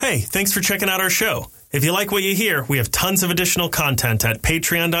Hey, thanks for checking out our show. If you like what you hear, we have tons of additional content at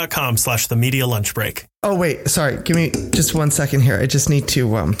patreon.com/the media lunch break. Oh, wait. Sorry. Give me just 1 second here. I just need to,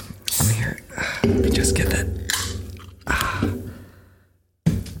 let me just get that.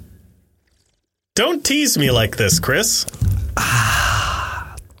 Don't tease me like this, Chris.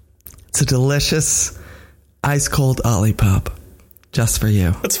 It's a delicious ice cold Olipop just for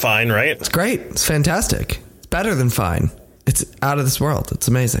you. That's fine, right? It's great. It's fantastic. It's better than fine. It's out of this world. It's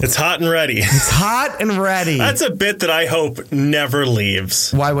amazing. It's hot and ready. It's hot and ready. That's a bit that I hope never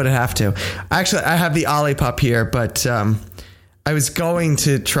leaves. Why would it have to? Actually, I have the Olipop here, but I was going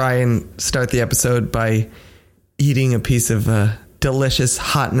to try and start the episode by eating a piece of delicious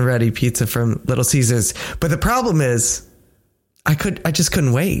hot and ready pizza from Little Caesars. But the problem is I just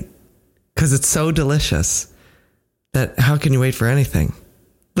couldn't wait because it's so delicious that how can you wait for anything?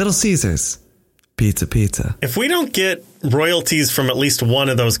 Little Caesars. Pizza. If we don't get royalties from at least one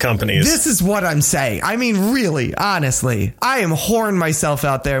of those companies. This is what I'm saying. I mean, really, honestly, I am whoring myself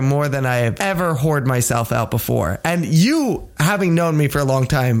out there more than I have ever whored myself out before. And you, having known me for a long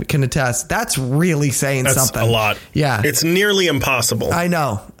time, can attest. That's really saying something. That's a lot. Yeah. It's nearly impossible. I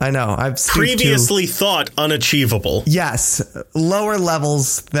know. I've previously thought unachievable. Yes. Lower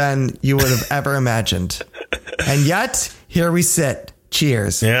levels than you would have ever imagined. And yet, here we sit.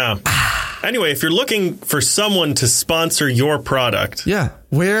 Cheers. Yeah. Anyway, if you're looking for someone to sponsor your product. Yeah,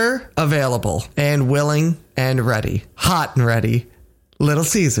 we're available and willing and ready. Hot and ready. Little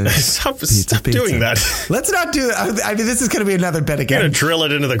Caesars. Stop doing that. Let's not do that. I mean, this is going to be another bit again. You're going to drill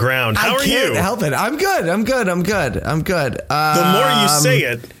it into the ground. How are you? I can't help it. I'm good. The more you say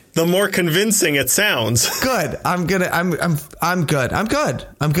it, the more convincing it sounds. Good. I'm good. I'm good.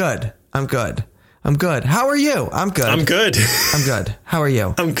 How are you? I'm good. How are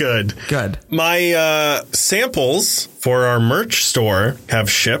you? I'm good. Good. My samples for our merch store have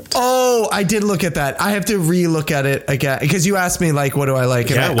shipped. Oh, I did look at that. I have to re-look at it again because you asked me, like, what do I like?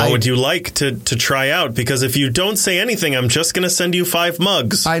 And what would you like to try out? Because if you don't say anything, I'm just going to send you 5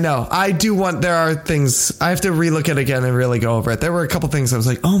 mugs. I know. I do want, there are things, I have to re-look at it again and really go over it. There were a couple things I was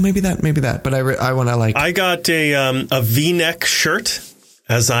like, oh, maybe that. But I want to like. I got a V-neck shirt.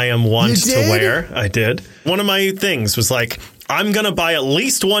 As I am wont to wear. I did. One of my things was like, I'm going to buy at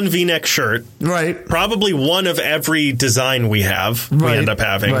least one V-neck shirt. Right. Probably one of every design we have. Right. We end up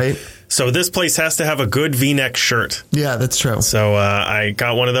having. Right. So this place has to have a good V-neck shirt. Yeah, that's true. So I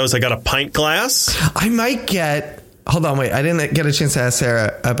got one of those. I got a pint glass. I might get... Hold on, wait. I didn't get a chance to ask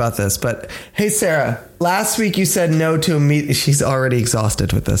Sarah about this. But hey, Sarah, last week you said no to a meet. She's already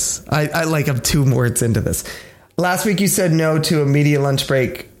exhausted with this. I'm 2 words into this. Last week you said no to a media lunch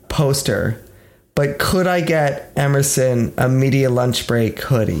break poster, but could I get Emerson a media lunch break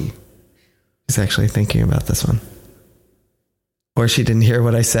hoodie? She's actually thinking about this one. Or she didn't hear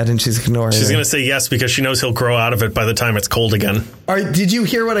what I said and she's ignoring it. She's going to say yes because she knows he'll grow out of it by the time it's cold again. Did you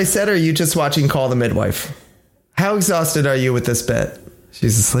hear what I said or are you just watching Call the Midwife? How exhausted are you with this bit?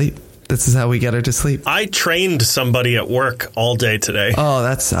 She's asleep. This is how we get her to sleep. I trained somebody at work all day today. Oh,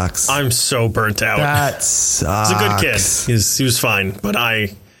 that sucks. I'm so burnt out. That sucks. He's a good kid. He was fine, but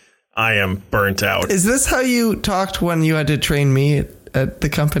I am burnt out. Is this how you talked when you had to train me at the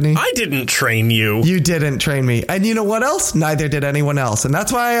company? I didn't train you. You didn't train me. And you know what else? Neither did anyone else. And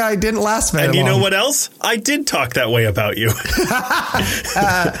that's why I didn't last very long. And you know what else? I did talk that way about you.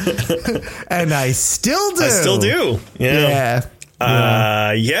 And I still do. I still do. Yeah.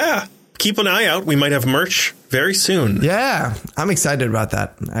 Yeah. Keep an eye out. We might have merch very soon. Yeah, I'm excited about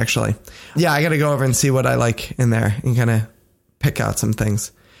that, actually. Yeah, I got to go over and see what I like in there and kind of pick out some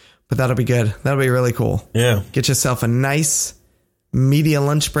things. But that'll be good. That'll be really cool. Yeah. Get yourself a nice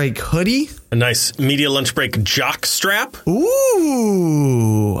lunch break hoodie. A nice media lunch break jock strap.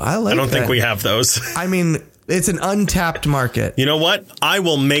 Ooh, I like that. I don't think we have those. I mean, it's an untapped market. You know what? I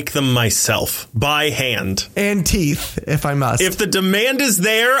will make them myself by hand. And teeth, if I must. If the demand is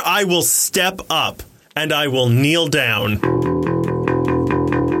there, I will step up and I will kneel down.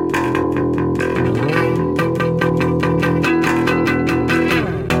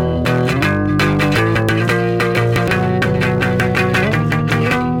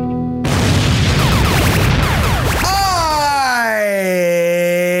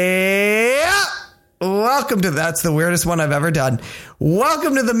 Welcome to That's the Weirdest One I've Ever Done.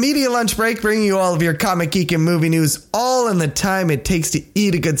 Welcome to the Media Lunch Break, bringing you all of your comic, geek, and movie news all in the time it takes to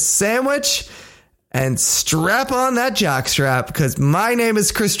eat a good sandwich and strap on that jock strap, because my name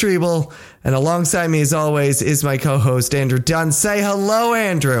is Chris Treble, and alongside me, as always, is my co-host, Andrew Dunn. Say hello,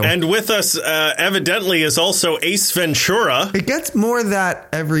 Andrew. And with us, evidently, is also Ace Ventura. It gets more of that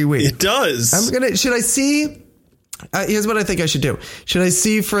every week. It does. Should I see? Here's what I think I should do. Should I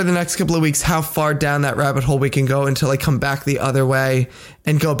see for the next couple of weeks how far down that rabbit hole we can go until I come back the other way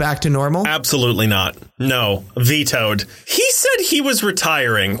and go back to normal? Absolutely not. No. Vetoed. He said he was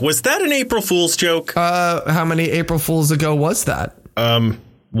retiring. Was that an April Fool's joke? How many April Fools ago was that?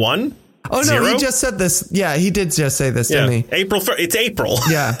 One? Oh, no, Zero? he just said this. Yeah, he did just say this, didn't he? April 1st. It's April.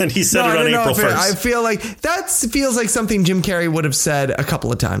 Yeah. And he said it on April 1st. I feel like that feels like something Jim Carrey would have said a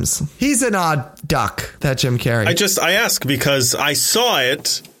couple of times. He's an odd duck, that Jim Carrey. I ask because I saw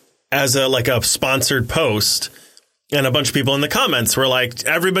it as a sponsored post, and a bunch of people in the comments were like,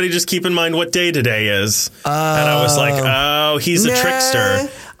 everybody just keep in mind what day today is. And I was like, oh, he's a trickster.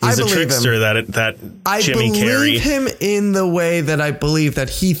 He's a trickster, that Jimmy Carrey. I believe him in the way that I believe that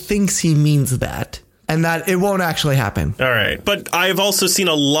he thinks he means that, and that it won't actually happen. All right. But I've also seen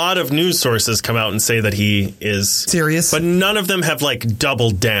a lot of news sources come out and say that he is serious, but none of them have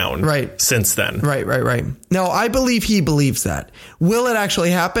doubled down since then. Right. No, I believe he believes that. Will it actually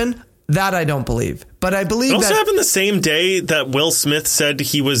happen? That I don't believe. But I believe it also happened the same day that Will Smith said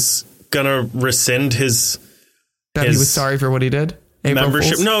he was going to rescind his he was sorry for what he did?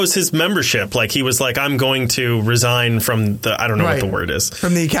 Membership. No, it was his membership. He was like, I'm going to resign from I don't know what the word is.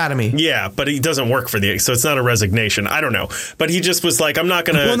 From the academy. Yeah, but he doesn't work for so it's not a resignation. I don't know. But he just was like, I'm not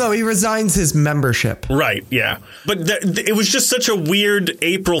going to. Well, no, he resigns his membership. Right. Yeah. But it was just such a weird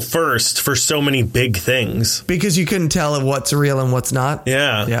April 1st for so many big things. Because you couldn't tell what's real and what's not.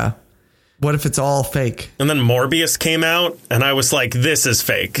 Yeah. Yeah. What if it's all fake? And then Morbius came out, and I was like, this is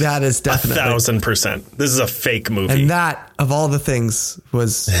fake. That is definitely 1,000%. This is a fake movie. And that, of all the things,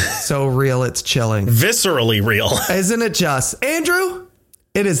 was so real, it's chilling. Viscerally real. Isn't it just? Andrew,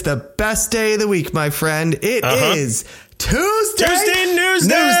 it is the best day of the week, my friend. It is Tuesday. Tuesday News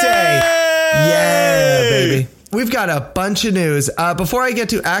Day. Yeah, baby. We've got a bunch of news. Before I get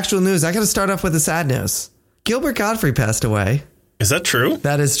to actual news, I got to start off with the sad news. Gilbert Gottfried passed away. Is that true?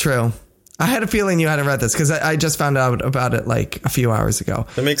 That is true. I had a feeling you hadn't read this because I just found out about it a few hours ago.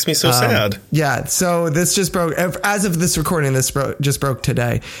 That makes me so sad. Yeah. So this just broke. As of this recording, just broke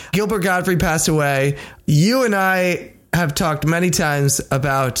today. Gilbert Gottfried passed away. You and I have talked many times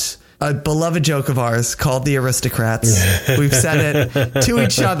about a beloved joke of ours called The Aristocrats. We've said it to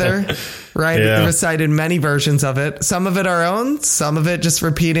each other, right? Yeah. Recited many versions of it. Some of it our own, some of it just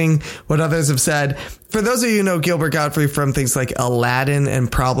repeating what others have said. For those of you who know Gilbert Gottfried from things like Aladdin and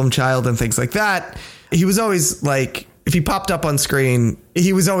Problem Child and things like that, he was always if he popped up on screen,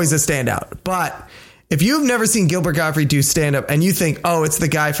 he was always a standout. But if you've never seen Gilbert Gottfried do stand-up and you think, oh, it's the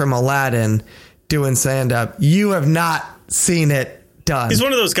guy from Aladdin doing stand-up, you have not seen it done. He's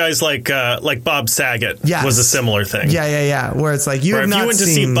one of those guys like Bob Saget was a similar thing. Yeah. Where it's like, if you went to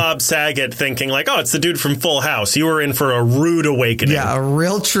see Bob Saget thinking oh, it's the dude from Full House, you were in for a rude awakening. Yeah, a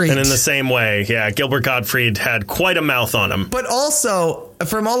real treat. And in the same way, Gilbert Gottfried had quite a mouth on him. But also,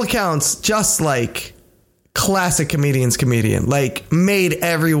 from all accounts, just classic comedian, made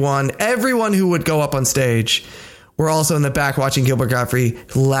everyone who would go up on stage were also in the back watching Gilbert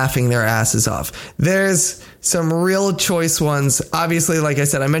Gottfried laughing their asses off. There's some real choice ones. Obviously, like I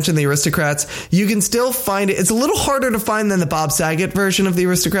said, I mentioned The Aristocrats. You can still find it. It's a little harder to find than the Bob Saget version of The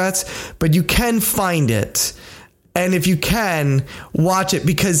Aristocrats, but you can find it. And if you can, watch it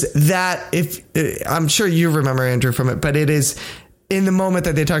because I'm sure you remember, Andrew, from it, but it is in the moment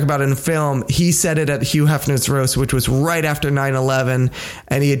that they talk about it in film. He said it at Hugh Hefner's roast, which was right after 9/11,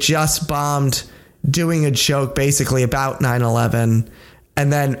 and he had just bombed doing a joke basically about 9/11,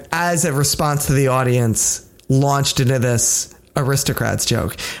 and then as a response to the audience launched into this Aristocrats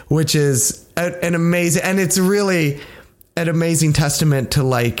joke, which is an amazing, and it's really an amazing testament to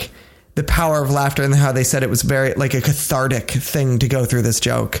the power of laughter and how they said it was very a cathartic thing to go through this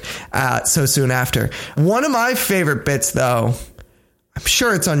joke so soon after. One of my favorite bits, though, I'm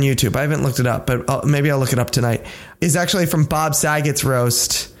sure it's on YouTube, I haven't looked it up, but maybe I'll look it up tonight, is actually from Bob Saget's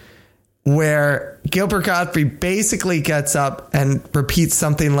roast, where Gilbert Gottfried basically gets up and repeats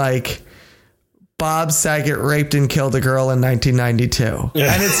something like, Bob Saget raped and killed a girl in 1992.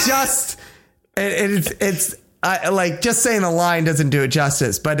 And it's just, it's just saying the line doesn't do it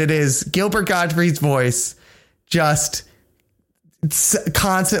justice, but it is Gilbert Gottfried's voice just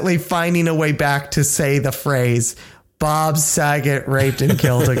constantly finding a way back to say the phrase, Bob Saget raped and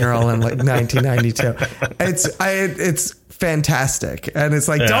killed a girl in 1992. It's fantastic. And it's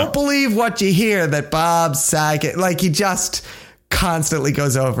don't believe what you hear that Bob Saget, he just constantly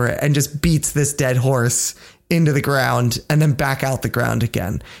goes over it and just beats this dead horse into the ground and then back out the ground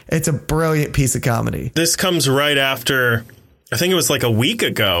again. It's a brilliant piece of comedy. This comes right after, I think it was a week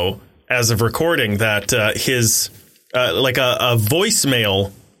ago as of recording, that his a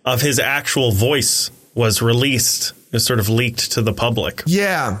voicemail of his actual voice was released is sort of leaked to the public.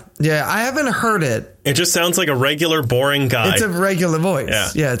 Yeah. I haven't heard it. It just sounds like a regular, boring guy. It's a regular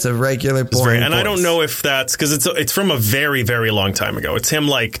voice. Yeah, it's a regular, boring voice. And I don't know if that's because it's from a very, very long time ago. It's him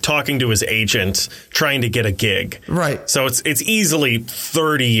like talking to his agent, trying to get a gig. Right. So it's easily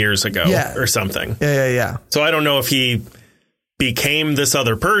 30 years ago or something. Yeah. So I don't know if he became this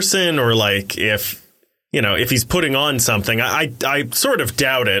other person or like if he's putting on something. I sort of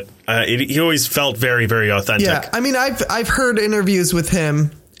doubt it. He always felt very, very authentic. Yeah. I mean, I've heard interviews with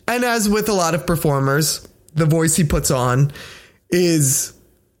him. And as with a lot of performers, the voice he puts on is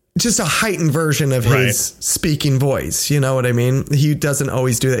just a heightened version of his speaking voice. You know what I mean? He doesn't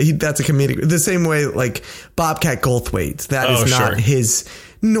always do that. That's a comedic. The same way like Bobcat Goldthwait. That is not his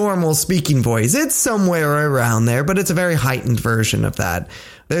normal speaking voice. It's somewhere around there, but it's a very heightened version of that.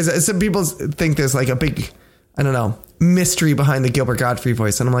 There's some people think there's like a big, I don't know, mystery behind the Gilbert Gottfried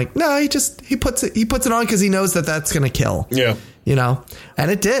voice. And I'm like, no, he puts it on because he knows that that's going to kill. Yeah. You know, and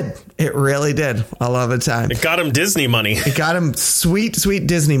it did. It really did a lot of the time. It got him Disney money. It got him sweet, sweet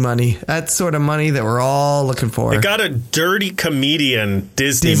Disney money. That sort of money that we're all looking for. It got a dirty comedian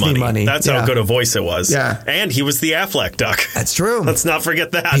Disney money. That's how good a voice it was. Yeah. And he was the Affleck duck. That's true. Let's not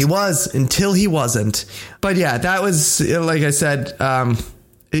forget that. He was until he wasn't. But yeah, that was, like I said,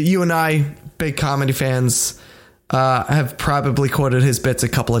 you and I, big comedy fans, have probably quoted his bits a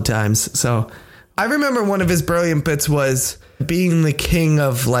couple of times. So I remember one of his brilliant bits was being the king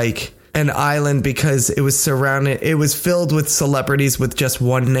of like an island because it was filled with celebrities with just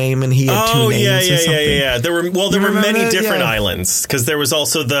one name and he had two names or something. Yeah. There were many different islands because there was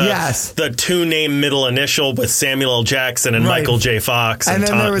also the two name middle initial with Samuel L. Jackson and Michael J. Fox. And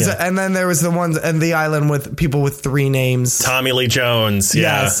then there was the ones and the island with people with three names. Tommy Lee Jones.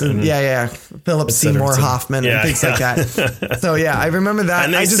 Yes. Philip Seymour Hoffman and things like that. So yeah, I remember that.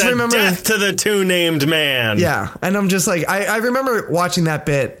 And I just remember death to the two named man. Yeah. And I'm just like, I remember watching that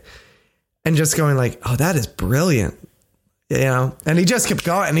bit and just going like, oh, that is brilliant. You know, and he just kept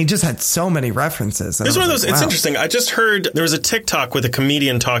going and he just had so many references. It's one of those. Wow. It's interesting. I just heard there was a TikTok with a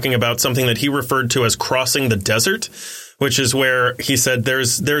comedian talking about something that he referred to as crossing the desert, which is where he said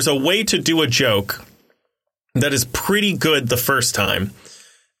there's a way to do a joke that is pretty good the first time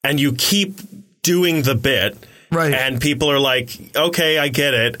and you keep doing the bit. Right. And people are like, OK, I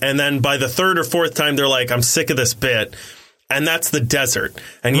get it. And then by the third or fourth time, they're like, I'm sick of this bit. And that's the desert.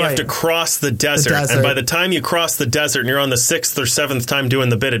 And you have to cross the desert. And by the time you cross the desert and you're on the sixth or seventh time doing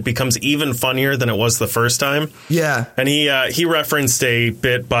the bit, it becomes even funnier than it was the first time. Yeah. And he referenced a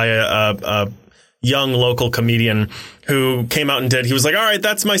bit by a young local comedian who came out and did. He was like, all right,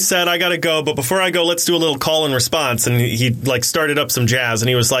 that's my set. I got to go. But before I go, let's do a little call and response. And he like started up some jazz and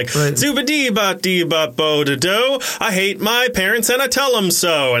he was like, Zuba-dee-ba-dee-ba-bo-da-do. I hate my parents and I tell them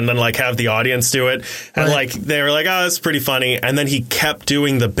so. And then like have the audience do it. And like they were like, oh, that's pretty funny. And then he kept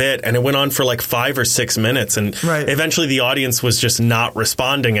doing the bit and it went on for like 5 or 6 minutes. And eventually the audience was just not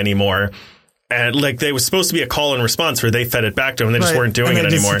responding anymore. And like they was supposed to be a call and response where they fed it back to him and they just weren't doing it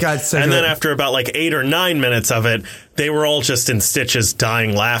anymore. And then after about like 8 or 9 minutes of it, they were all just in stitches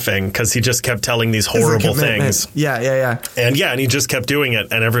dying laughing because he just kept telling these horrible things. Yeah. And he just kept doing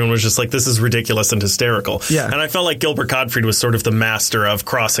it. And everyone was just like, this is ridiculous and hysterical. Yeah. And I felt like Gilbert Gottfried was sort of the master of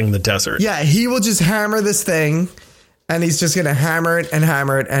crossing the desert. Yeah, he will just hammer this thing. And he's just going to hammer it and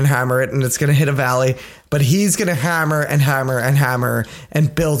hammer it and hammer it. And it's going to hit a valley. But he's going to hammer and hammer and hammer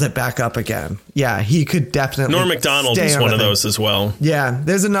and build it back up again. Yeah, he could definitely. Norm Macdonald is one of those as well. Yeah,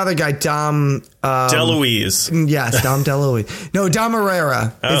 there's another guy, Dom DeLuise. Yes, Dom DeLuise. No, Dom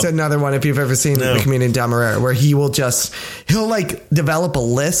Herrera is another one. If you've ever seen the comedian Dom Herrera, where he'll like develop a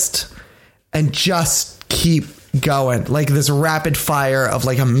list and just keep going like this rapid fire of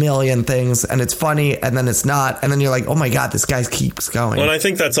like a million things, and it's funny and then it's not, and then you're like, oh my god, this guy keeps going. Well, and I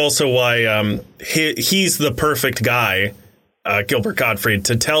think that's also why he's the perfect guy, Gilbert Gottfried,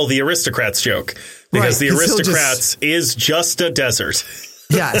 to tell the Aristocrats joke, because the Aristocrats is just a desert.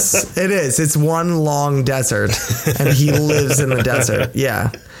 Yes, it is. It's one long desert and he lives in the desert.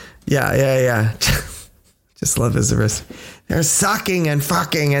 Yeah. Just love his wrist. They're sucking and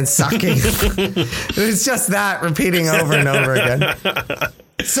fucking and sucking. It's just that repeating over and over again.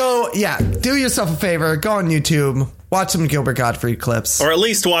 So, yeah, do yourself a favor. Go on YouTube. Watch some Gilbert Gottfried clips. Or at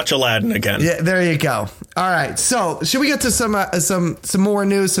least watch Aladdin again. Yeah, there you go. All right. So, should we get to some more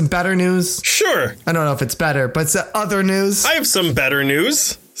news, some better news? Sure. I don't know if it's better, but some other news. I have some better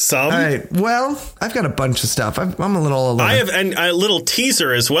news. Some. All right. Well, I've got a bunch of stuff. I'm a little alone. I have a little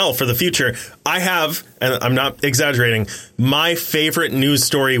teaser as well for the future. I have, and I'm not exaggerating, my favorite news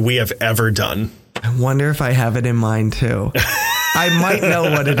story we have ever done. I wonder if I have it in mind, too. I might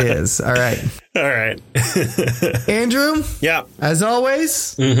know what it is. All right. All right. Andrew? Yeah. As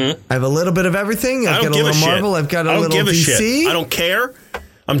always, I have a little bit of everything. I've got a little Marvel. I've got a little DC. Shit. I don't care.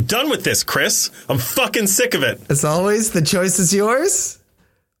 I'm done with this, Chris. I'm fucking sick of it. As always, the choice is yours.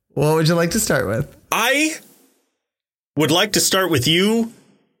 What would you like to start with? I would like to start with you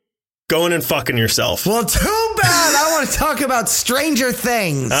going and fucking yourself. Well, too bad. I want to talk about Stranger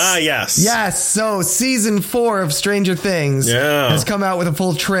Things. Ah, yes. Yes. So season 4 of Stranger Things has come out with a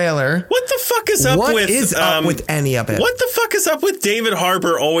full trailer. What the fuck is up What is up with any of it? What the fuck is up with David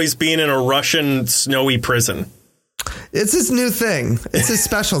Harbour always being in a Russian snowy prison? It's his new thing. It's his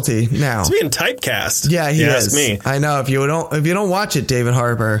specialty now. He's being typecast. Yeah, he is. Ask me. I know. If you don't watch it, David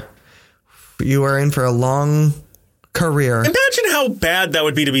Harbour, you are in for a long career. Imagine how bad that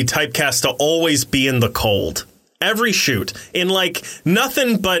would be to be typecast to always be in the cold. Every shoot in like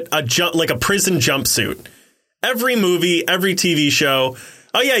nothing but a prison jumpsuit. Every movie, every TV show.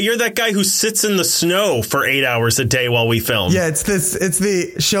 Oh, yeah, you're that guy who sits in the snow for 8 hours a day while we film. Yeah, it's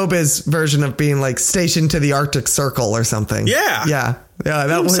the showbiz version of being like stationed to the Arctic Circle or something. Yeah. Yeah. Yeah,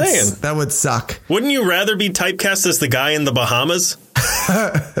 that would suck. Wouldn't you rather be typecast as the guy in the Bahamas?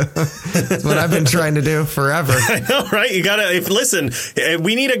 That's what I've been trying to do forever. I know, right? You gotta listen.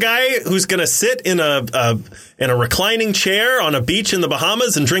 We need a guy who's gonna sit in a reclining chair on a beach in the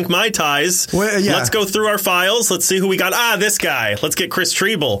Bahamas and drink Mai Tais. Well, yeah. Let's go through our files. Let's see who we got. This guy. Let's get Chris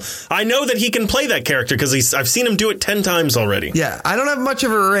Treble. I know that he can play that character because I've seen him do it 10 times already. Yeah, I don't have much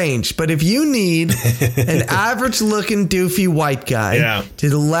of a range, but if you need an average-looking doofy white guy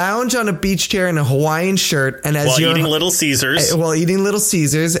to lounge on a beach chair in a Hawaiian shirt and as while eating Little Caesars. While eating Little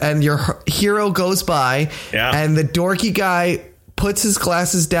Caesars, and your hero goes by, and the dorky guy puts his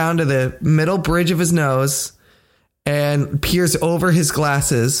glasses down to the middle bridge of his nose and peers over his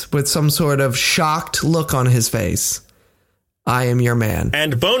glasses with some sort of shocked look on his face. I am your man.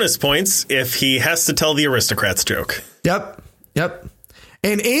 And bonus points if he has to tell the aristocrats joke. Yep.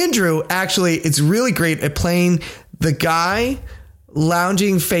 And Andrew actually is really great at playing the guy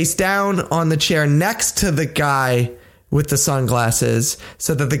lounging face down on the chair next to the guy with the sunglasses,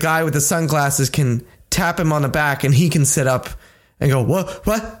 so that the guy with the sunglasses can tap him on the back and he can sit up and go, what?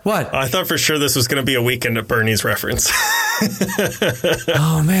 I thought for sure this was going to be a Weekend at Bernie's reference.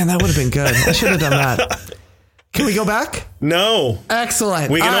 Oh, man, that would have been good. I should have done that. Can we go back? No. Excellent.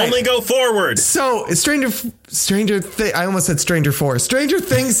 We can only go forward. So, I almost said Stranger 4. Stranger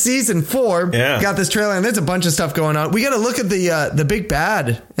Things Season 4 got this trailer, and there's a bunch of stuff going on. We got to look at the big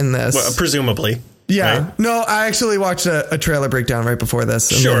bad in this. Well, presumably. Yeah. Right? No, I actually watched a trailer breakdown right before this.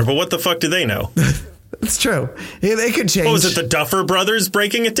 Sure, but what the fuck do they know? It's true. Yeah, they could change. Oh, was it the Duffer Brothers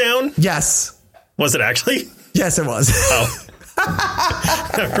breaking it down? Yes. Was it actually? Yes, it was. Oh.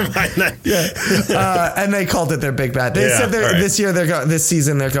 Never mind that. Yeah. And they called it their big bad. They said this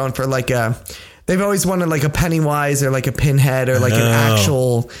season they're going for like they've always wanted like a Pennywise or like a Pinhead or like an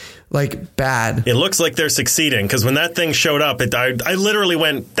actual like bad. It looks like they're succeeding because when that thing showed up, I literally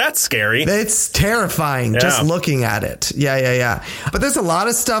went, that's scary. It's terrifying just looking at it. Yeah. But there's a lot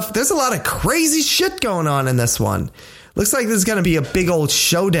of stuff. There's a lot of crazy shit going on in this one. Looks like there's going to be a big old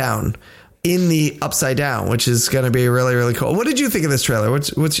showdown in the Upside Down, which is going to be really, really cool. What did you think of this trailer? What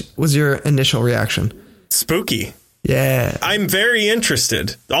was your initial reaction? Spooky. Yeah. I'm very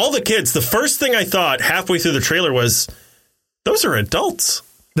interested. All the kids, the first thing I thought halfway through the trailer was, those are adults.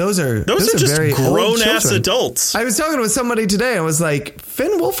 Those are just very grown-ass adults. I was talking with somebody today. I was like,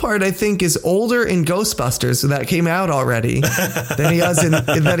 Finn Wolfhard, I think, is older in Ghostbusters, so that came out already, than he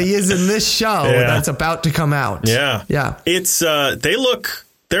is in this show that's about to come out. Yeah. It's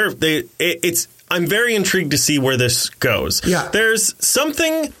I'm very intrigued to see where this goes. Yeah. There's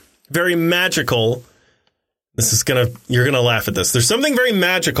something very magical. You're gonna laugh at this. There's something very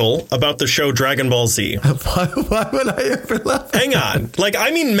magical about the show Dragon Ball Z. Why would I ever laugh? Hang on. I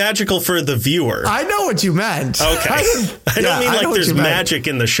mean magical for the viewer. I know what you meant. Okay. I don't mean there's magic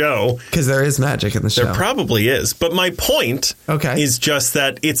in the show. Because there is magic in the show. There probably is. But my point is just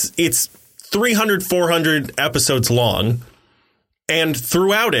that it's 300, 400 episodes long. And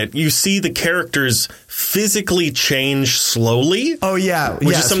throughout it, you see the characters physically change slowly. Oh, yeah.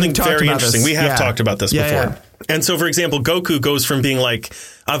 Which is something very interesting. We have talked about this before. Yeah. And so, for example, Goku goes from being like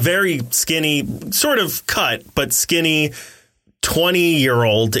a very skinny, sort of cut, but skinny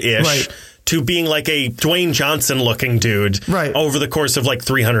 20-year-old-ish to being like a Dwayne Johnson looking dude over the course of like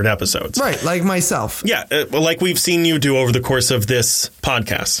 300 episodes. Right. Like myself. Yeah. Like we've seen you do over the course of this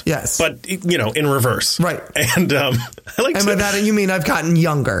podcast. Yes. But, in reverse. Right. And I like and by that, you mean I've gotten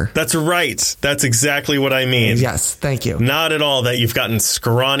younger. That's right. That's exactly what I mean. Yes. Thank you. Not at all that you've gotten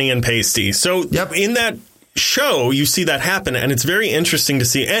scrawny and pasty. So in show, you see that happen, and it's very interesting to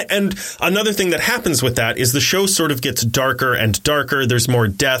see. And another thing that happens with that is the show sort of gets darker and darker. There's more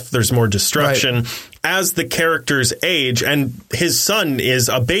death. There's more destruction. Right. As the characters age, and his son is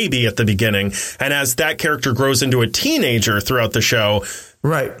a baby at the beginning, and as that character grows into a teenager throughout the show,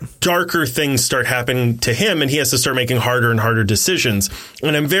 right, darker things start happening to him, and he has to start making harder and harder decisions.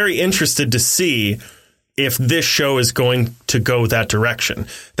 And I'm very interested to see if this show is going to go that direction,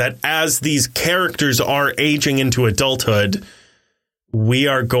 that as these characters are aging into adulthood, we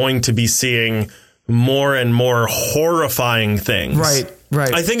are going to be seeing more and more horrifying things. Right.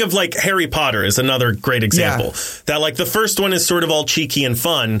 Right. I think of like Harry Potter is another great example. Yeah. That like the first one is sort of all cheeky and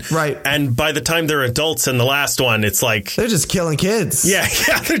fun. Right. And by the time they're adults in the last one, it's like they're just killing kids. Yeah.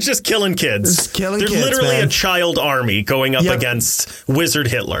 They're just killing kids. Just killing they're kids. They're literally man. A child army going up against Wizard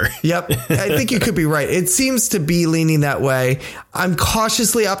Hitler. Yep. I think you could be right. It seems to be leaning that way. I'm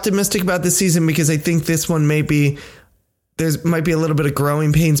cautiously optimistic about this season because I think this one might be a little bit of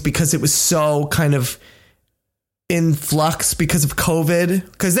growing pains because it was so kind of in flux because of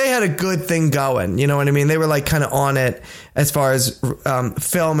COVID, because they had a good thing going. You know what I mean? They were like kind of on it as far as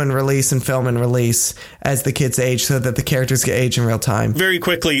film and release as the kids age so that the characters get age in real time. Very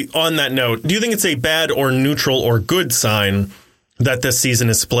quickly on that note, do you think it's a bad or neutral or good sign that this season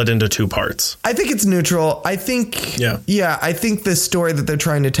is split into two parts? I think it's neutral. I think, I think the story that they're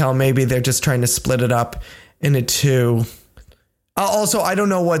trying to tell, maybe they're just trying to split it up into two. Also, I don't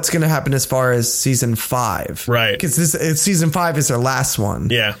know what's going to happen as far as season 5. Right. Because season 5 is their last one.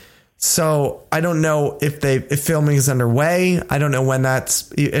 Yeah. So I don't know if filming is underway. I don't know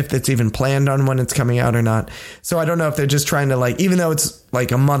if it's even planned on when it's coming out or not. So I don't know if they're just trying to like, even though it's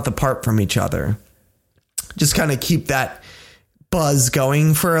like a month apart from each other, just kind of keep that buzz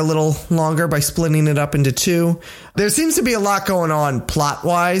going for a little longer by splitting it up into two. There seems to be a lot going on plot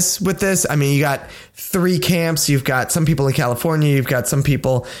wise with this. I mean, you got 3 camps. You've got some people in California. You've got some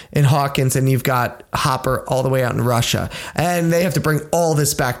people in Hawkins, and you've got Hopper all the way out in Russia. And they have to bring all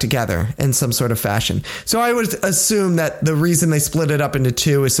this back together in some sort of fashion. So I would assume that the reason they split it up into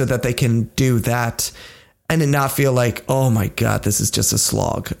two is so that they can do that and not feel like, oh my God, this is just a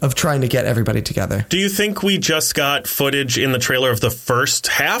slog of trying to get everybody together. Do you think we just got footage in the trailer of the first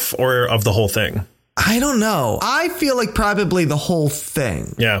half or of the whole thing? I don't know. I feel like probably the whole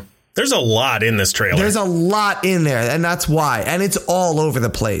thing. Yeah. There's a lot in this trailer. There's a lot in there, and that's why. And it's all over the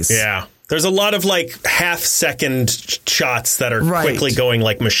place. Yeah. There's a lot of like half-second shots that are quickly going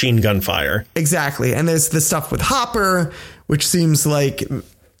like machine gun fire. Exactly. And there's the stuff with Hopper, which seems like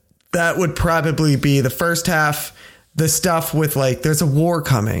that would probably be the first half. The stuff with like there's a war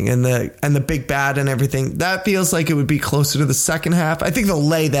coming and the big bad and everything, that feels like it would be closer to the second half. I think they'll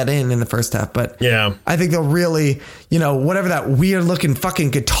lay that in the first half, but yeah, I think they'll really, whatever that weird looking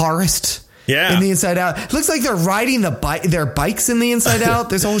fucking guitarist in the Inside Out. It looks like they're riding their bikes in the Inside Out.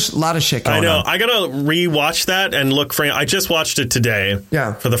 There's a whole lot of shit going on. I know. I gotta rewatch that and look frame. I just watched it today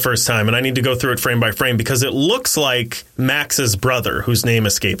for the first time, and I need to go through it frame by frame because it looks like Max's brother, whose name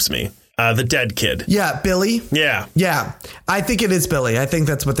escapes me. The dead kid. Yeah, Billy. Yeah. Yeah. I think it is Billy. I think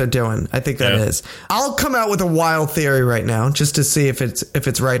that's what they're doing. I think that is. I'll come out with a wild theory right now just to see if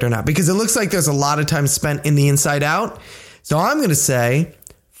it's right or not, because it looks like there's a lot of time spent in the Inside Out. So I'm going to say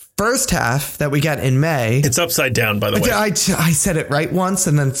first half that we got in May. It's upside down, by the way. I said it right once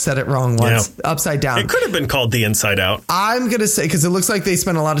and then said it wrong once. Yeah. Upside down. It could have been called the Inside Out. I'm going to say, because it looks like they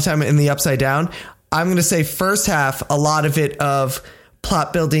spent a lot of time in the Upside Down. I'm going to say first half, a lot of it of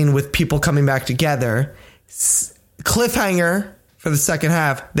plot building with people coming back together. Cliffhanger for the second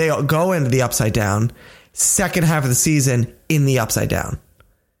half. They go into the Upside Down. Second half of the season in the Upside Down.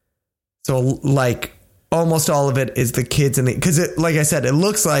 So like almost all of it is the kids in the, because like I said, it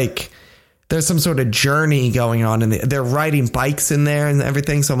looks like there's some sort of journey going on they're riding bikes in there and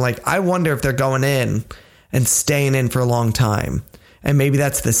everything. So I'm like, I wonder if they're going in and staying in for a long time. And maybe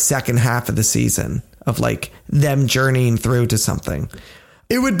that's the second half of the season of like them journeying through to something.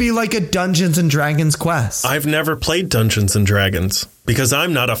 It would be like a Dungeons and Dragons quest. I've never played Dungeons and Dragons because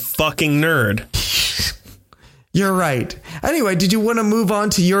I'm not a fucking nerd. You're right. Anyway, did you want to move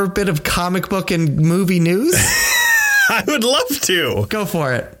on to your bit of comic book and movie news? I would love to. Go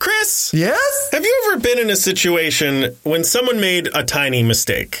for it. Chris. Yes? Have you ever been in a situation when someone made a tiny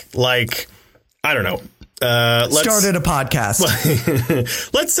mistake? Like, I don't know. Started a podcast.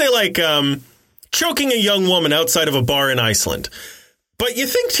 Let's say like choking a young woman outside of a bar in Iceland. But you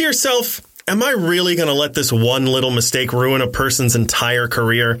think to yourself, am I really going to let this one little mistake ruin a person's entire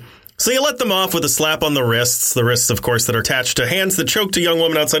career? So you let them off with a slap on the wrists, of course, that are attached to hands that choked a young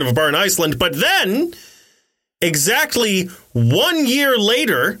woman outside of a bar in Iceland. But then, exactly 1 year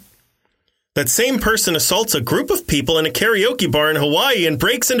later, That same person assaults a group of people in a karaoke bar in Hawaii and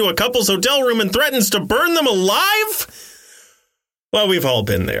breaks into a couple's hotel room and threatens to burn them alive? Well, we've all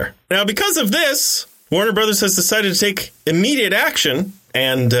been there. Now, because of this, Warner Brothers has decided to take immediate action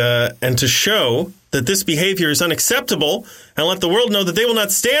and to show that this behavior is unacceptable and let the world know that they will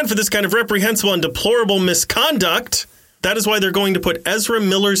not stand for this kind of reprehensible and deplorable misconduct. That is why they're going to put Ezra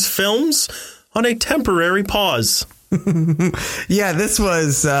Miller's films on a temporary pause. Yeah, this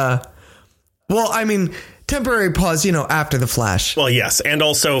was... temporary pause, after The Flash. Well, yes, and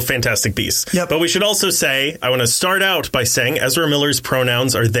also Fantastic Beasts. Yep. But we should also say, I want to start out by saying Ezra Miller's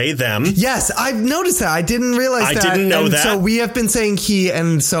pronouns are they, them. Yes, I've noticed that. I didn't realize that. I didn't know that. So we have been saying he,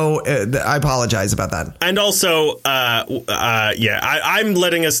 and so I apologize about that. And also, I'm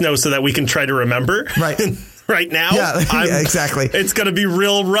letting us know so that we can try to remember. Right. Right now. Yeah, exactly. It's going to be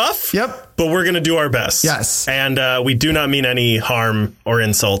real rough. Yep. But we're going to do our best. Yes. And we do not mean any harm or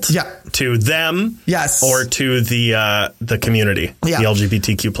insult to them. Yes. Or to the community. Yeah. The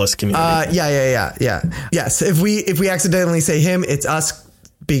LGBTQ plus community. Yeah. Yes. If we accidentally say him, it's us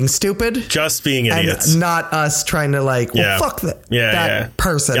being stupid. Just being idiots. And not us trying to fuck that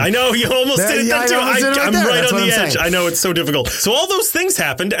person. I know, you almost did that too. I'm right on the edge. I know, it's so difficult. So all those things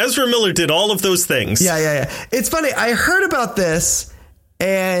happened. Ezra Miller did all of those things. Yeah. It's funny. I heard about this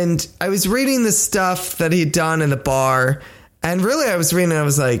and I was reading the stuff that he'd done in the bar. And really I was reading and I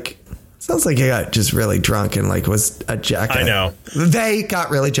was like, sounds like he got just really drunk and was a jackass. I know. They got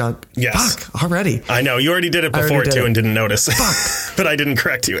really drunk. Yes. Fuck, already. I know. You already did it before too and didn't notice. Fuck. But I didn't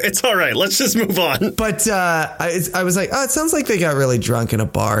correct you. It's all right. Let's just move on. But I was like, oh, it sounds like they got really drunk in a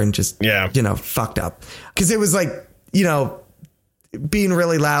bar and just, fucked up. Because it was being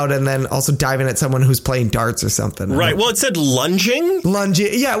really loud and then also diving at someone who's playing darts or something. Right. Well, it said lunging. Lunging.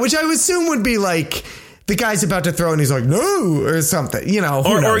 Yeah, which I would assume would be the guy's about to throw and he's like, no, or something,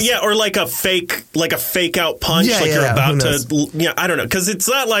 or like a fake out punch. You're about to, I don't know. Cause it's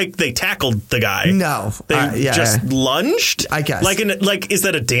not like they tackled the guy. No, they just lunged, I guess. Is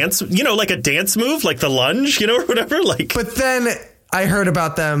that a dance, like a dance move, like the lunge, or whatever? But then I heard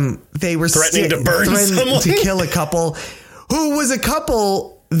about them. They were threatening to burn someone, to kill a couple who was a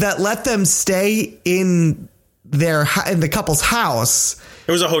couple that let them stay in the couple's house.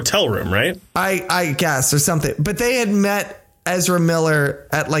 It was a hotel room, right? I guess, or something. But they had met Ezra Miller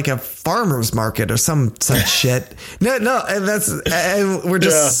at a farmer's market or some shit. No, and we're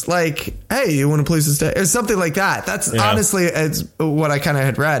just hey, you want to please stay or something like that. That's honestly what I kind of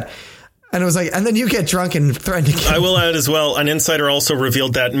had read. And it was and then you get drunk and threaten to kill. I will add as well, an insider also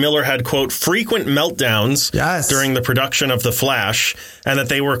revealed that Miller had, quote, frequent meltdowns during the production of The Flash, and that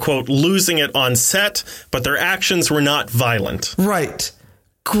they were, quote, losing it on set, but their actions were not violent. Right.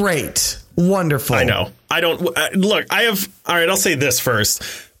 Great. Wonderful. I know. I don't look, all right, I'll say this first.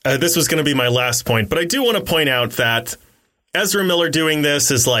 This was going to be my last point, but I do want to point out that Ezra Miller doing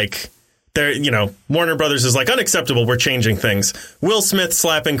this is Warner Brothers is unacceptable. We're changing things. Will Smith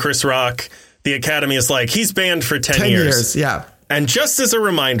slapping Chris Rock. The Academy is he's banned for 10 years. Yeah. And just as a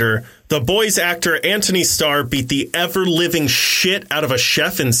reminder, The Boys actor Anthony Starr beat the ever-living shit out of a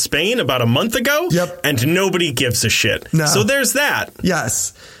chef in Spain about a month ago. Yep. And nobody gives a shit. No. So there's that.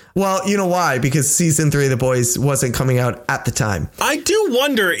 Yes. Well, you know why? Because season 3 of The Boys wasn't coming out at the time. I do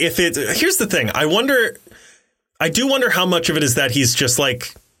wonder if here's the thing. I do wonder how much of it is that he's just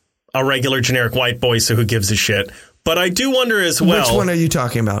a regular generic white boy, so who gives a shit? But I do wonder as well. Which one are you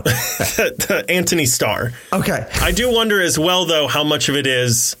talking about? Anthony Starr. Okay. I do wonder as well, though, how much of it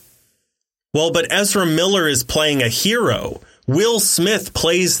is, but Ezra Miller is playing a hero. Will Smith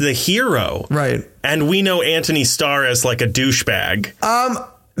plays the hero. Right. And we know Anthony Starr as a douchebag.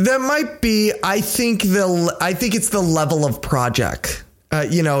 That might be, I think it's the level of project.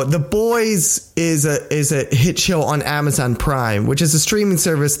 The Boys is a hit show on Amazon Prime, which is a streaming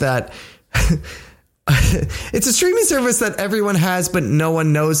service that it's a streaming service that everyone has, but no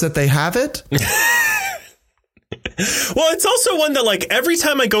one knows that they have it. Well, it's also one that every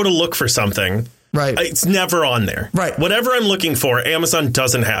time I go to look for something, right, it's never on there. Right. Whatever I'm looking for, Amazon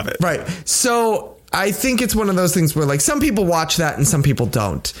doesn't have it. Right. So I think it's one of those things where some people watch that and some people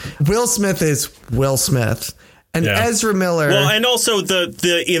don't. Will Smith is Will Smith. And Ezra Miller. Well, and also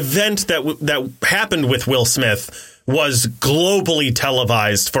the event that happened with Will Smith was globally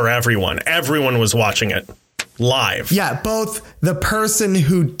televised for everyone. Everyone was watching it live. Yeah, both the person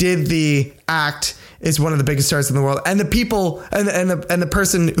who did the act is one of the biggest stars in the world, and the people and the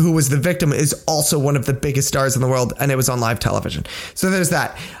person who was the victim is also one of the biggest stars in the world, and it was on live television. So there's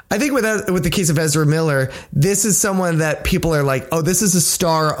that. I think with the case of Ezra Miller, this is someone that people are oh, this is a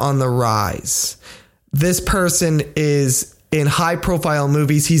star on the rise. This person is in high profile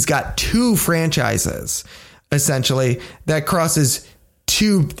movies. He's got 2 franchises essentially that crosses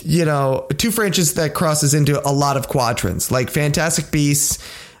two franchises that crosses into a lot of quadrants, like Fantastic Beasts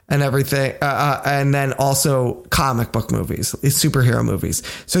and everything. And then also comic book movies, superhero movies.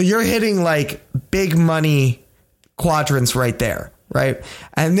 So you're hitting like big money quadrants right there. Right.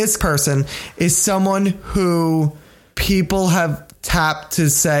 And this person is someone who people have tapped to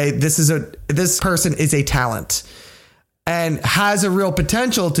say this person is a talent and has a real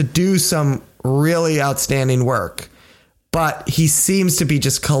potential to do some really outstanding work. But he seems to be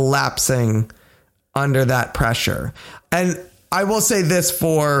just collapsing under that pressure. And I will say this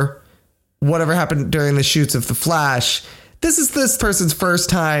for whatever happened during the shoots of The Flash. This is this person's first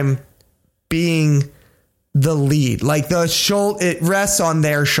time being the lead. Like it rests on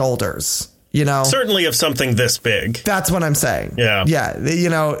their shoulders. Certainly of something this big. That's what I'm saying. Yeah. Yeah.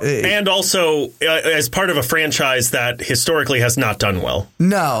 And also as part of a franchise that historically has not done well.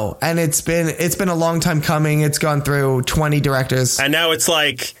 No. And it's been a long time coming. It's gone through 20 directors. And now it's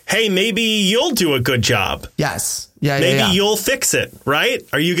like, hey, maybe you'll do a good job. Yes. Yeah. Maybe you'll fix it. Right.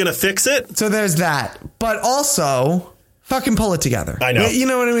 Are you going to fix it? So there's that. But also, fucking pull it together. I know. You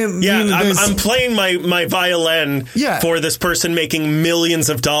know what I mean? Yeah, I'm playing my violin for this person making millions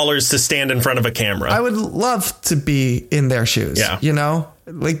of dollars to stand in front of a camera. I would love to be in their shoes. Yeah.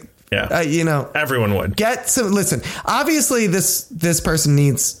 Everyone would. Listen, obviously this person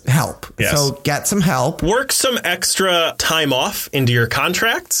needs help. Yes. So get some help. Work some extra time off into your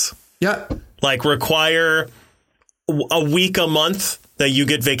contracts. Yeah. Like require a week, a month that you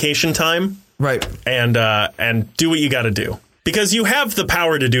get vacation time. Right. And do what you got to do, because you have the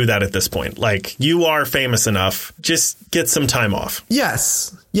power to do that at this point. Like, you are famous enough. Just get some time off.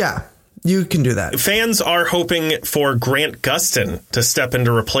 Yes. Yeah, you can do that. Fans are hoping for Grant Gustin to step in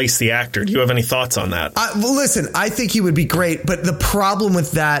to replace the actor. Do you have any thoughts on that? Well, listen, I think he would be great. But the problem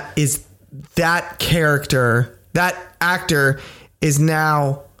with that is that actor is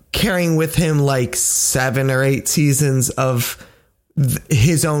now carrying with him like 7 or 8 seasons of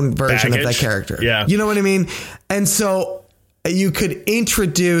his own version of that character. Yeah. You know what I mean? And so you could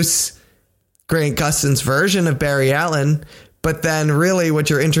introduce Grant Gustin's version of Barry Allen, but then really what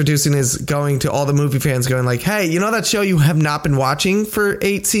you're introducing is going to all the movie fans going like, hey, you know that show you have not been watching for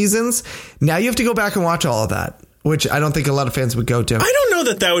 8 seasons? Now you have to go back and watch all of that, which I don't think a lot of fans would go to. I don't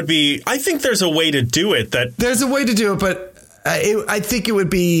know that would be. I think there's a way to do it. There's a way to do it, but I think it would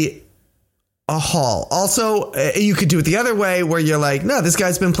be a haul. Also, you could do it the other way where you're like, no, this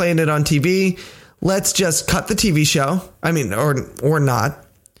guy's been playing it on TV. Let's just cut the TV show. I mean, or not.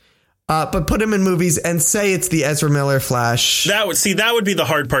 But put him in movies and say it's the Ezra Miller Flash. That would be the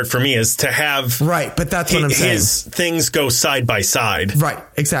hard part for me, is to have right. But that's what I'm saying. His things go side by side. Right.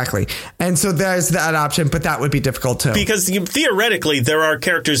 Exactly. And so there's that option, but that would be difficult too. Because theoretically, there are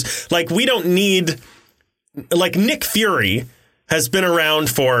characters like we don't need, like Nick Fury has been around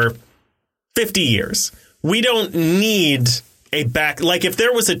for 50 years. We don't need like if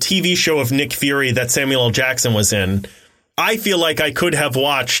there was a TV show of Nick Fury that Samuel L. Jackson was in, I feel like I could have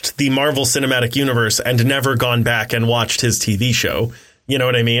watched the Marvel Cinematic Universe and never gone back and watched his TV show. You know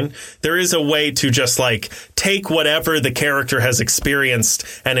what I mean? There is a way to just like take whatever the character has experienced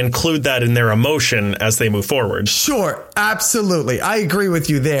and include that in their emotion as they move forward. Sure. Absolutely. I agree with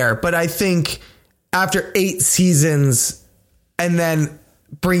you there. But I think after 8 seasons and then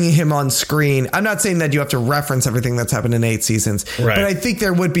bringing him on screen, I'm not saying that you have to reference everything that's happened in 8 seasons, right. But I think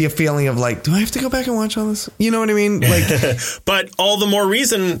there would be a feeling of like, do I have to go back and watch all this? You know what I mean? Like, but all the more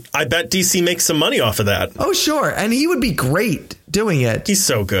reason I bet DC makes some money off of that. Oh, sure. And he would be great doing it. He's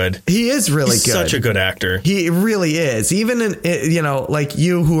so good. He is really good. Such a good actor. He really is. Even in, like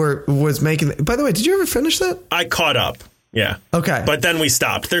you who was making, by the way, did you ever finish that? I caught up. Yeah. Okay. But then we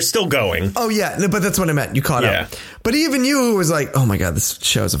stopped. They're still going. Oh, yeah. No, but that's what I meant. You caught up. But even you who was like, oh, my God, this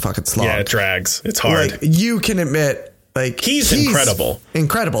show's a fucking slog. Yeah, it drags. It's hard. Like, you can admit, like, he's incredible.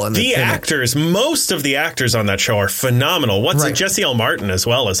 Incredible. The actors, most of the actors on that show are phenomenal. What's it? Jesse L. Martin as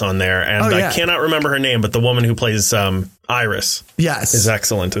well is on there. And I cannot remember her name, but the woman who plays Iris. Yes. Is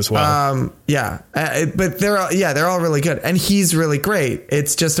excellent as well. But they're all really good. And he's really great.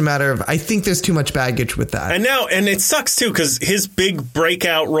 It's just a matter of, I think there's too much baggage with that. And it sucks too, because his big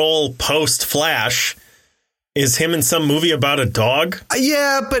breakout role post Flash is him in some movie about a dog.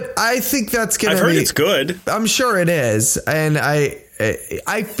 Yeah, but I think that's going to be... I've heard it's good. I'm sure it is. And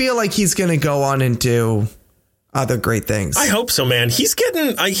I feel like he's going to go on and do other great things. I hope so, man. He's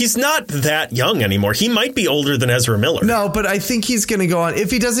not that young anymore. He might be older than Ezra Miller. No, but I think he's going to go on.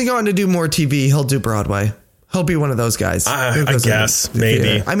 If he doesn't go on to do more TV, he'll do Broadway. He'll be one of those guys. I guess,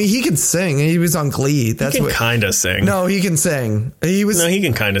 maybe. I mean, he can sing. He was on Glee. That's he can kind of sing. No, he can sing. No, he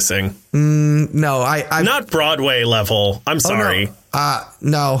can kind of sing. No, I not Broadway level. I'm sorry.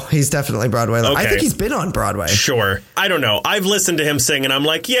 No, he's definitely Broadway level. Okay. I think he's been on Broadway. Sure. I don't know. I've listened to him sing and I'm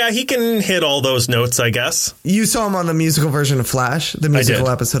like, yeah, he can hit all those notes, I guess. You saw him on the musical version of Flash, the musical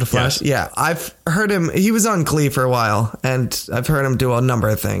episode of Flash. Yes. Yeah, I've heard him. He was on Glee for a while and I've heard him do a number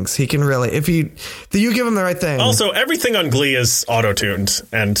of things. He can really, if you give him the right thing. Also, everything on Glee is auto-tuned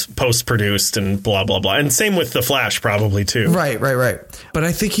and post-produced and blah, blah, blah. And same with the Flash probably too. Right. But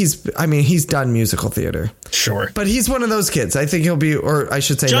I think he's done musical theater. Sure. But he's one of those kids. I think he'll be, or I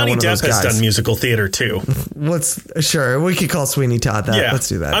should say, Johnny one of Depp those guys. has done musical theater too. Sure. We could call Sweeney Todd that. Yeah. Let's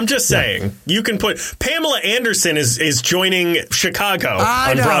do that. I'm just saying, you can put Pamela Anderson is joining Chicago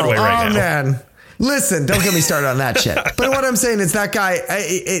on Broadway right now. Oh man. Listen, don't get me started on that shit. But what I'm saying is that guy,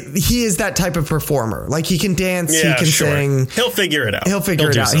 he is that type of performer. Like he can dance, he can sing. He'll figure it out. He'll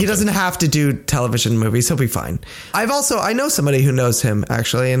figure it out. He doesn't have to do television movies. He'll be fine. I know somebody who knows him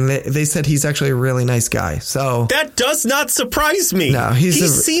actually, and they said he's actually a really nice guy. So that does not surprise me. No, he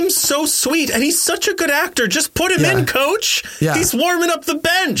seems so sweet, and he's such a good actor. Just put him in, coach. Yeah. He's warming up the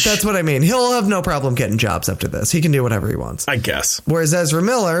bench. That's what I mean. He'll have no problem getting jobs after this. He can do whatever he wants, I guess. Whereas Ezra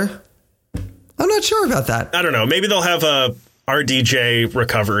Miller, I'm not sure about that. I don't know. Maybe they'll have a RDJ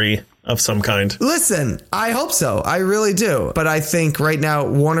recovery of some kind. Listen, I hope so. I really do. But I think right now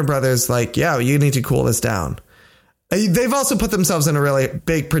Warner Brothers you need to cool this down. They've also put themselves in a really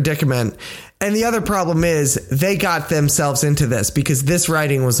big predicament. And the other problem is they got themselves into this because this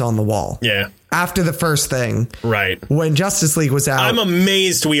writing was on the wall. Yeah. After the first thing. Right. When Justice League was out. I'm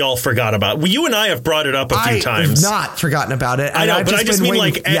amazed we all forgot about it. You and I have brought it up a few times. I've not forgotten about it. I know, but I just mean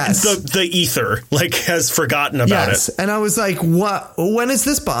the ether has forgotten about it. And I was like, what? When is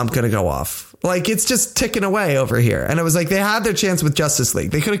this bomb going to go off? Like, it's just ticking away over here. And it was like they had their chance with Justice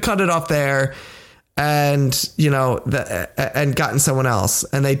League. They could have cut it off there. And, and gotten someone else,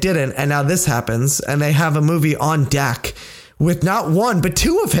 and they didn't. And now this happens, and they have a movie on deck with not one, but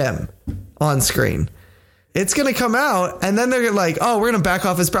two of him on screen. It's going to come out, and then they're like, oh, we're going to back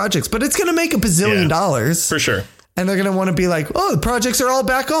off his projects, but it's going to make $1 bazillion. For sure. And they're going to want to be like, oh, the projects are all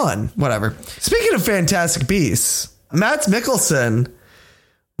back on. Whatever. Speaking of Fantastic Beasts, Mads Mikkelsen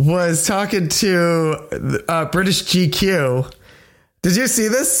was talking to British GQ. Did you see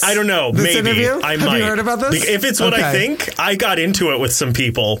this? I don't know. Maybe. Interview? I Have might. you heard about this? If it's what I think, I got into it with some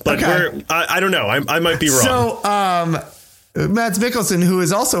people, but I don't know. I might be wrong. So, Mads Mikkelsen, who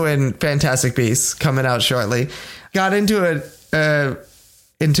is also in Fantastic Beasts, coming out shortly, got into an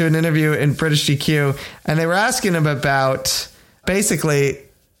interview in British GQ, and they were asking him about basically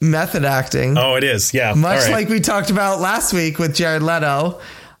method acting. Oh, it is. Yeah. Much like we talked about last week with Jared Leto.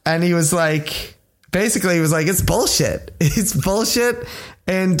 And he was like... Basically, he was like, it's bullshit. It's bullshit.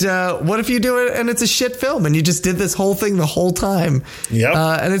 And what if you do it and it's a shit film and you just did this whole thing the whole time?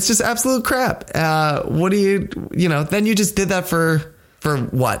 Yeah. And it's just absolute crap. What do then you just did that for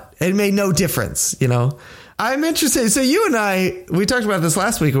what? It made no difference, I'm interested. So you and I, we talked about this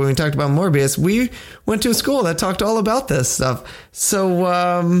last week when we talked about Morbius. We went to a school that talked all about this stuff. So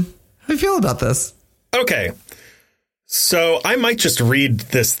how do you feel about this? Okay. So I might just read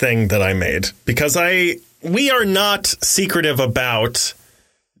this thing that I made because we are not secretive about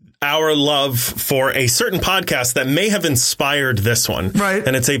our love for a certain podcast that may have inspired this one. Right.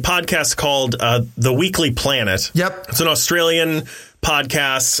 And it's a podcast called The Weekly Planet. Yep. It's an Australian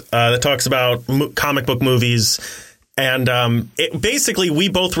podcast that talks about comic book movies. And basically, we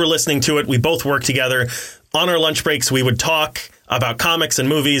both were listening to it. We both worked together. On our lunch breaks, we would talk about comics and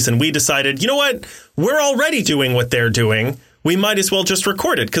movies, and we decided, you know what? We're already doing what they're doing. We might as well just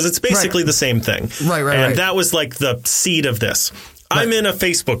record it because it's basically the same thing. Right. And that was like the seed of this. Right. I'm in a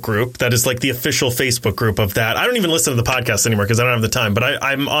Facebook group that is like the official Facebook group of that. I don't even listen to the podcast anymore because I don't have the time, but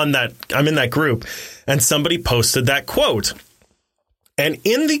I'm in that group, and somebody posted that quote. And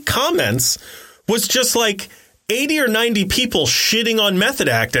in the comments was just like 80 or 90 people shitting on method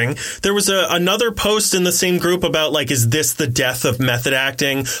acting. There was another post in the same group about like, is this the death of method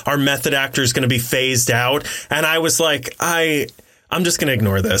acting? Are method actors going to be phased out? And I was like, I'm just going to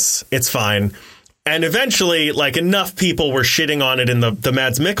ignore this. It's fine. And eventually, like, enough people were shitting on it in the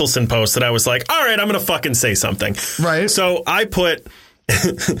Mads Mikkelsen post that I was like, all right, I'm going to fucking say something. Right. So I put,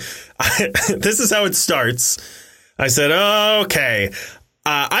 this is how it starts. I said, okay.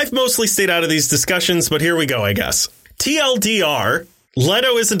 I've mostly stayed out of these discussions, but here we go, I guess. TLDR,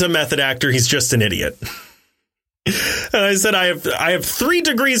 Leto isn't a method actor. He's just an idiot. And I said, I have 3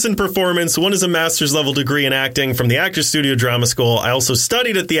 degrees in performance. One is a master's level degree in acting from the Actors Studio Drama School. I also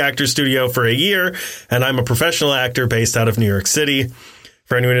studied at the Actors Studio for a year, and I'm a professional actor based out of New York City.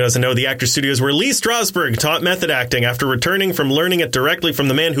 For anyone who doesn't know, the Actors Studios where Lee Strasberg taught method acting after returning from learning it directly from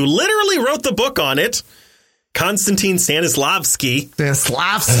the man who literally wrote the book on it, Konstantin Stanislavski.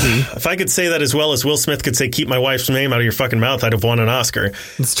 If I could say that as well as Will Smith could say, keep my wife's name out of your fucking mouth, I'd have won an Oscar.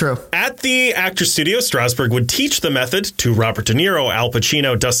 It's true. At the Actors Studio, Strasberg would teach the method to Robert De Niro, Al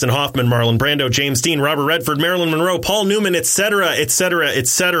Pacino, Dustin Hoffman, Marlon Brando, James Dean, Robert Redford, Marilyn Monroe, Paul Newman, etc., etc.,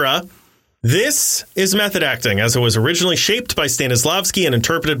 etc. This is method acting as it was originally shaped by Stanislavski and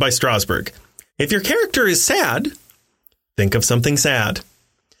interpreted by Strasberg. If your character is sad, think of something sad.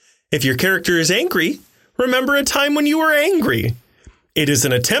 If your character is angry, remember a time when you were angry. It is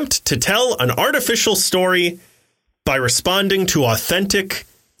an attempt to tell an artificial story by responding to authentic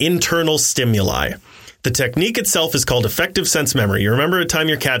internal stimuli. The technique itself is called effective sense memory. You remember a time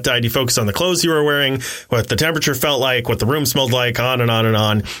your cat died, you focus on the clothes you were wearing, what the temperature felt like, what the room smelled like, on and on and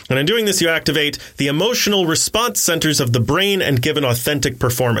on. And in doing this, you activate the emotional response centers of the brain and give an authentic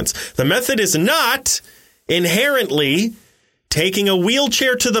performance. The method is not inherently taking a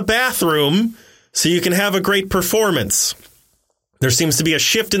wheelchair to the bathroom so you can have a great performance. There seems to be a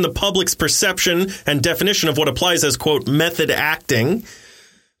shift in the public's perception and definition of what applies as, quote, method acting.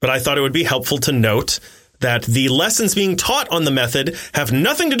 But I thought it would be helpful to note that the lessons being taught on the method have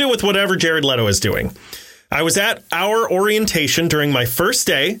nothing to do with whatever Jared Leto is doing. I was at our orientation during my first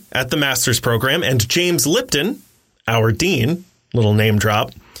day at the master's program, and James Lipton, our dean, little name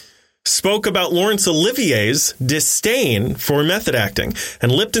drop, spoke about Laurence Olivier's disdain for method acting.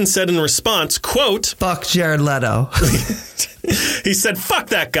 And Lipton said in response, quote, fuck Jared Leto. He said, fuck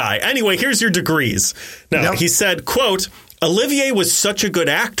that guy. Anyway, here's your degrees. Now, He said, quote, Olivier was such a good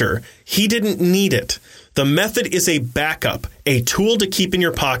actor, he didn't need it. The method is a backup, a tool to keep in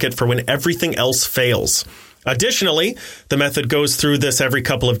your pocket for when everything else fails. Additionally, the method goes through this every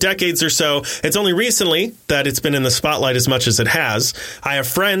couple of decades or so. It's only recently that it's been in the spotlight as much as it has. I have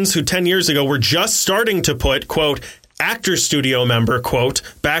friends who 10 years ago were just starting to put, quote, actor studio member, quote,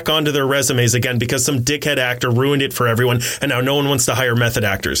 back onto their resumes again because some dickhead actor ruined it for everyone, and now no one wants to hire method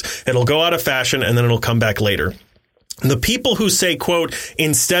actors. It'll go out of fashion, and then it'll come back later. The people who say, quote,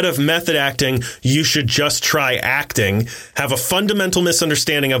 instead of method acting, you should just try acting, have a fundamental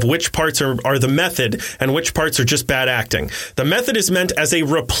misunderstanding of which parts are the method and which parts are just bad acting. The method is meant as a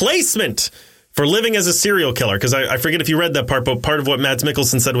replacement for living as a serial killer. Because I forget if you read that part, but part of what Mads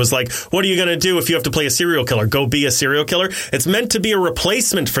Mikkelsen said was like, what are you going to do if you have to play a serial killer? Go be a serial killer? It's meant to be a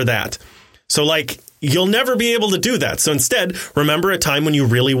replacement for that. So, like, you'll never be able to do that. So instead, remember a time when you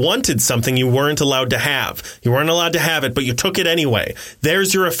really wanted something you weren't allowed to have. You weren't allowed to have it, but you took it anyway.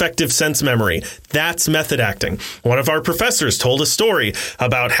 There's your effective sense memory. That's method acting. One of our professors told a story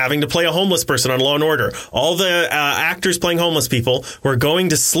about having to play a homeless person on Law & Order. All the actors playing homeless people were going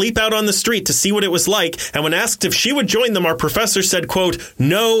to sleep out on the street to see what it was like. And when asked if she would join them, our professor said, quote,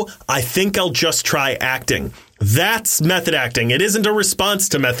 no, I think I'll just try acting. That's method acting. It isn't a response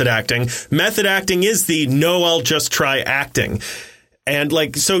to method acting. Method acting is the no, I'll just try acting. And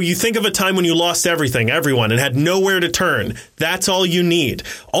like, so you think of a time when you lost everything, everyone, and had nowhere to turn. That's all you need.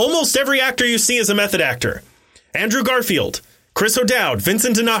 Almost every actor you see is a method actor. Andrew Garfield, Chris O'Dowd,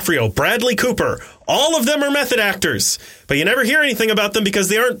 Vincent D'Onofrio, Bradley Cooper, all of them are method actors. But you never hear anything about them because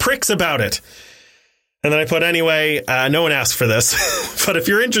they aren't pricks about it. And then I put, anyway, no one asked for this. But if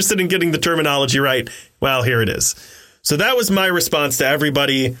you're interested in getting the terminology right, well, here it is. So that was my response to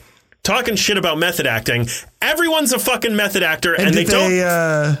everybody talking shit about method acting. Everyone's a fucking method actor, and they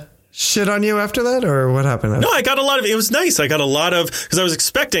don't shit on you after that, or what happened? No, I got a lot of, it was nice. I got a lot of, because I was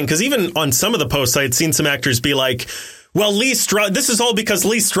expecting, because even on some of the posts, I had seen some actors be like, well, this is all because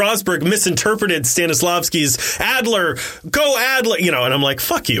Lee Strasberg misinterpreted Stanislavski's Adler. Go Adler, you know, and I'm like,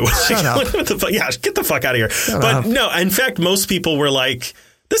 fuck you. Shut up. What the fuck? Yeah, get the fuck out of here. But no, in fact, most people were like,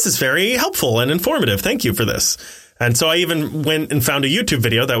 this is very helpful and informative. Thank you for this. And so I even went and found a YouTube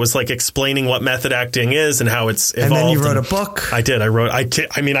video that was like explaining what method acting is and how it's evolved. And then you wrote a book. I did.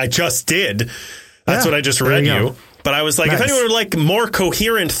 I just did. That's what I just read you. But I was like, nice. If anyone would like more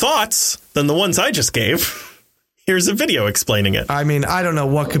coherent thoughts than the ones I just gave, here's a video explaining it. I mean, I don't know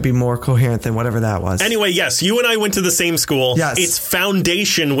what could be more coherent than whatever that was. Anyway, yes, you and I went to the same school. Yes. Its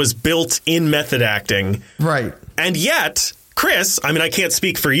foundation was built in method acting. Right. And yet, Chris, I mean, I can't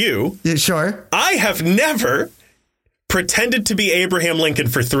speak for you. Yeah, sure. I have never pretended to be Abraham Lincoln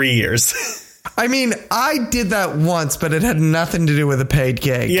for 3 years. I mean, I did that once, but it had nothing to do with a paid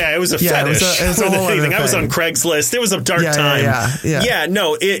gig. Yeah, it was a fetish. It was a whole other thing. I was on Craigslist. It was a dark time. Yeah,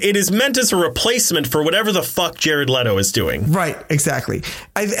 no, it is meant as a replacement for whatever the fuck Jared Leto is doing. Right, exactly.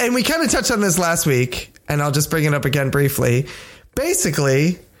 And we kind of touched on this last week, and I'll just bring it up again briefly.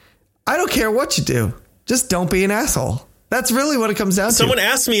 Basically, I don't care what you do. Just don't be an asshole. That's really what it comes down to. Someone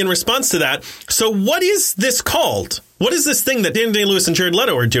asked me in response to that, so what is this called? What is this thing that Daniel Day-Lewis and Jared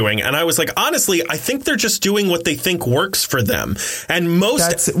Leto are doing? And I was like, honestly, I think they're just doing what they think works for them. And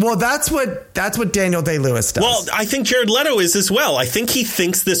that's what Daniel Day-Lewis does. Well, I think Jared Leto is as well. I think he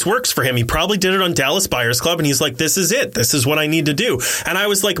thinks this works for him. He probably did it on Dallas Buyers Club, and he's like, this is it. This is what I need to do. And I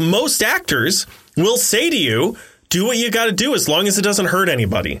was like, most actors will say to you, do what you got to do as long as it doesn't hurt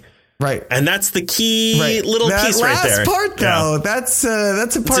anybody. Right. And that's the key little piece right there. That last part, though, that's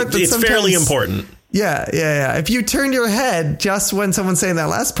a part that's fairly important. Yeah. If you turn your head just when someone's saying that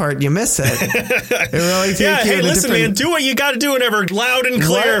last part, you miss it. It really takes you hey, listen, man, do what you got to do whenever loud and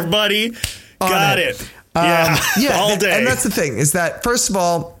clear, buddy. Got it. All day. And that's the thing is that, first of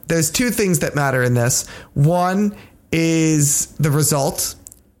all, there's two things that matter in this. One is the result.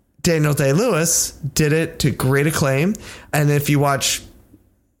 Daniel Day-Lewis did it to great acclaim. And if you watch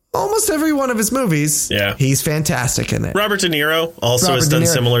almost every one of his movies, he's fantastic in it. Robert De Niro also has done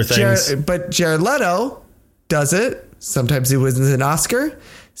similar things. But Jared Leto does it. Sometimes he wins an Oscar.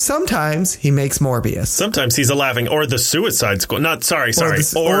 Sometimes he makes Morbius. Sometimes he's a laughing, or the Suicide Squad. Suicide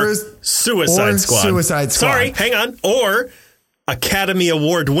Squad. Suicide Squad. Sorry, hang on. Or Academy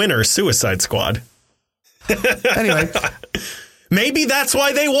Award winner Suicide Squad. Anyway. Maybe that's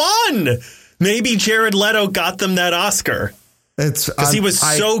why they won. Maybe Jared Leto got them that Oscar. Because he was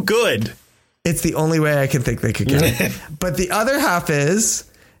so good. It's the only way I can think they could get it. But the other half is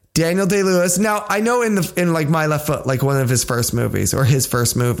Daniel Day-Lewis. Now, I know in like My Left Foot, like one of his first movies or his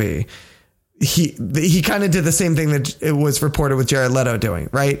first movie, he kind of did the same thing that it was reported with Jared Leto doing,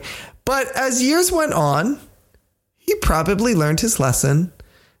 right? But as years went on, he probably learned his lesson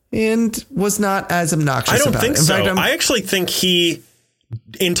and was not as obnoxious about it. I don't think so. I actually think he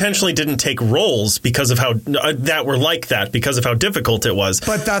intentionally didn't take roles because of how that were like that, because of how difficult it was.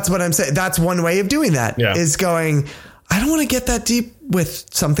 But that's what I'm saying. That's one way of doing that is going, I don't want to get that deep with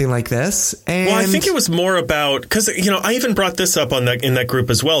something like this. And well, I think it was more about, because, I even brought this up in that group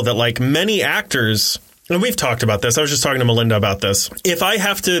as well, that like many actors, and we've talked about this. I was just talking to Melinda about this. If I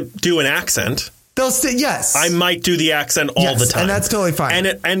have to do an accent, yes, I might do the accent all the time. And that's totally fine.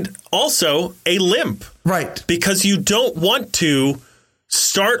 And also a limp. Right. Because you don't want to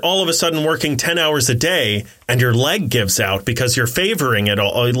start all of a sudden working 10 hours a day and your leg gives out because you're favoring it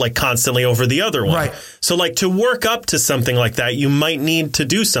all, like constantly over the other one. Right. So like to work up to something like that, you might need to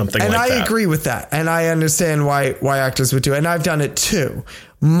do something like that. And I agree with that. And I understand why actors would do it. And I've done it too.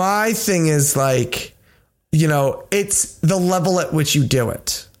 My thing is like, it's the level at which you do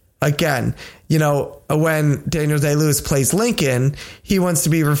it. Again, when Daniel Day-Lewis plays Lincoln, he wants to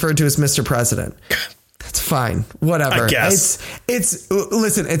be referred to as Mr. President. That's fine. Whatever. I guess.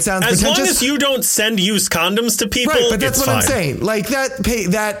 Listen, it sounds as pretentious. long as you don't send used condoms to people. Right, but that's it's what fine. I'm saying. Like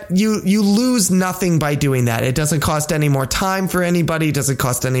that you lose nothing by doing that. It doesn't cost any more time for anybody. It doesn't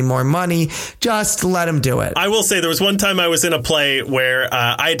cost any more money. Just let them do it. I will say there was one time I was in a play where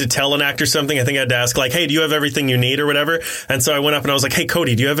I had to tell an actor something. I think I had to ask like, hey, do you have everything you need or whatever? And so I went up and I was like, hey,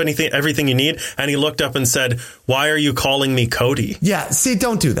 Cody, do you have everything you need? And he looked up and said, why are you calling me Cody? Yeah. See,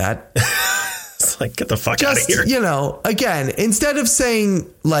 don't do that. It's like, get the fuck out of here. Again, instead of saying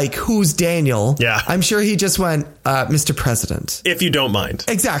like, who's Daniel? Yeah. I'm sure he just went, Mr. President. If you don't mind.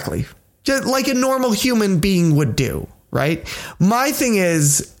 Exactly. Just like a normal human being would do. Right. My thing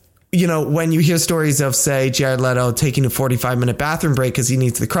is, when you hear stories of, say, Jared Leto taking a 45-minute bathroom break because he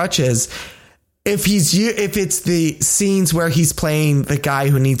needs the crutches. If it's the scenes where he's playing the guy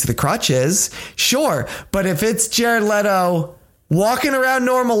who needs the crutches, sure. But if it's Jared Leto walking around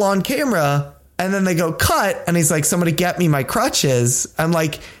normal on camera, and then they go cut, and he's like, somebody get me my crutches. I'm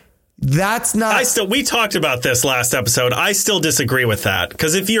like, that's not. We talked about this last episode. I still disagree with that.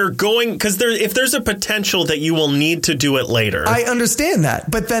 Because if there's a potential that you will need to do it later. I understand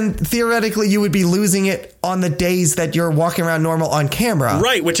that. But then theoretically, you would be losing it on the days that you're walking around normal on camera.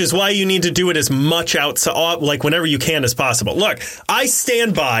 Right. Which is why you need to do it as much outside, like whenever you can as possible. Look, I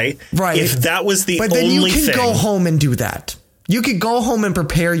stand by. Right. If that was the only thing. But then you can go home and do that. You could go home and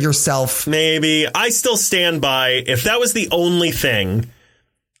prepare yourself. Maybe. I still stand by if that was the only thing,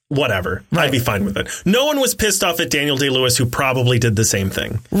 whatever. Right. I'd be fine with it. No one was pissed off at Daniel Day-Lewis, who probably did the same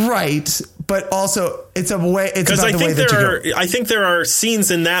thing. Right. But also it's about the way that you do it. I think there are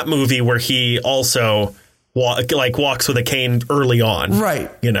scenes in that movie where he also walks with a cane early on. Right.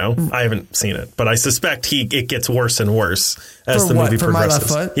 You know, I haven't seen it, but I suspect it gets worse and worse as the movie progresses. For My Left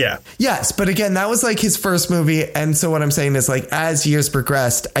Foot? Yeah. Yes. But again, that was like his first movie. And so what I'm saying is like, as years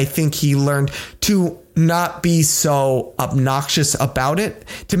progressed, I think he learned to not be so obnoxious about it,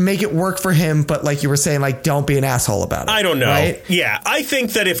 to make it work for him. But like you were saying, like, don't be an asshole about it. I don't know. Right? Yeah. I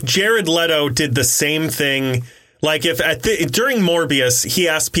think that if Jared Leto did the same thing, like if during Morbius, he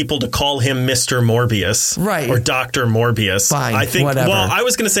asked people to call him Mr. Morbius, right, or Dr. Morbius. Fine, I think, whatever. Well, I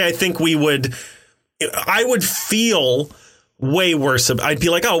was going to say, I think I would feel way worse. I'd be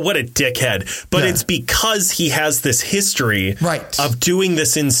like, oh, what a dickhead. But it's because he has this history of doing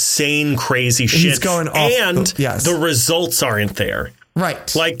this insane, crazy shit. He's going off, and the results aren't there.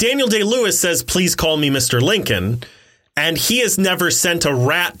 Right. Like Daniel Day-Lewis says, please call me Mr. Lincoln. And he has never sent a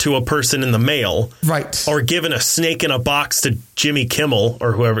rat to a person in the mail. Right. Or given a snake in a box to Jimmy Kimmel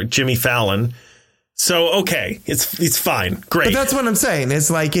or whoever, Jimmy Fallon. So, OK, it's fine. Great. But that's what I'm saying. It's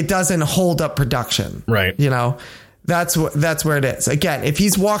like it doesn't hold up production. Right. You know, that's where it is. Again, if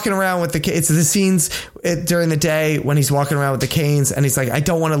he's walking around with it's the scenes during the day when he's walking around with the canes and he's like, I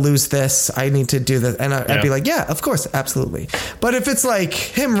don't want to lose this. I need to do this. And I'd be like, yeah, of course. Absolutely. But if it's like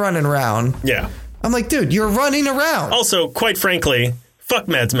him running around. Yeah. I'm like, dude, you're running around. Also, quite frankly, fuck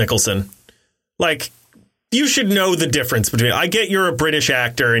Mads Mikkelsen. Like, you should know the difference between. I get you're a British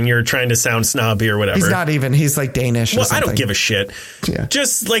actor and you're trying to sound snobby or whatever. He's not even. He's like Danish. Well, or something. I don't give a shit. Yeah.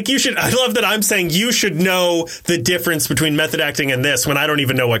 Just like you should. I love that I'm saying you should know the difference between method acting and this when I don't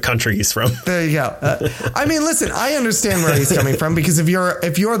even know what country he's from. There you go. I mean, listen, I understand where he's coming from, because if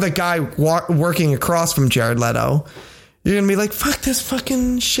you're the guy working across from Jared Leto, you're going to be like, fuck this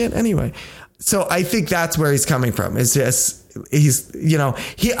fucking shit anyway. So I think that's where he's coming from. It's just,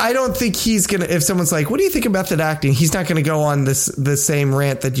 I don't think he's going to, if someone's like, what do you think of method acting? He's not going to go on the same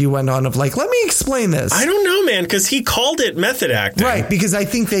rant that you went on of like, let me explain this. I don't know, man, because he called it method acting. Right. Because I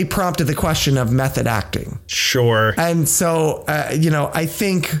think they prompted the question of method acting. Sure. And so, I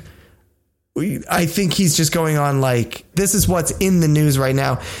think he's just going on like, this is what's in the news right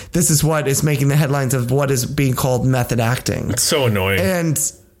now. This is what is making the headlines of what is being called method acting. It's so annoying. And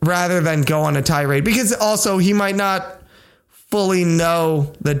rather than go on a tirade, because also he might not fully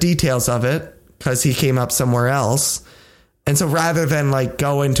know the details of it because he came up somewhere else. And so rather than like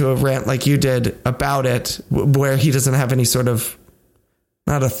go into a rant like you did about it, where he doesn't have any sort of,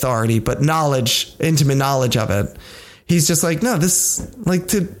 not authority, but knowledge, intimate knowledge of it, he's just like, no, this, like,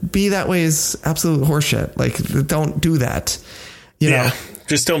 to be that way is absolute horseshit. Like, don't do that. You know?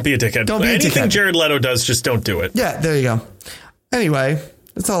 Just don't be a dickhead. Don't be Anything a dickhead. Jared Leto does, just don't do it. Yeah, there you go. Anyway,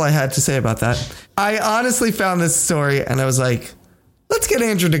 that's all I had to say about that. I honestly found this story and I was like, let's get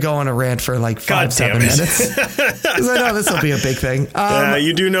Andrew to go on a rant for like 5-7 minutes. Because I know this will be a big thing.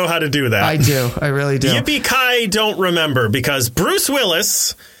 You do know how to do that. I do. I really do. Yippee-ki, don't remember, because Bruce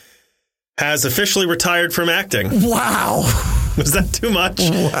Willis has officially retired from acting. Wow. Was that too much?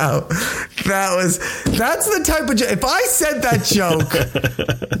 Wow. That's the type of joke. If I said that joke,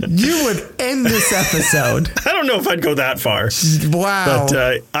 you would end this episode. I don't know if I'd go that far. Wow.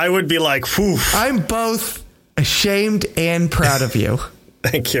 But I would be like, whew. I'm both ashamed and proud of you.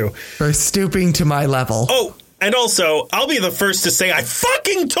 Thank you. For stooping to my level. Oh, and also, I'll be the first to say I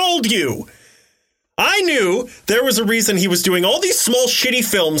fucking told you. I knew there was a reason he was doing all these small shitty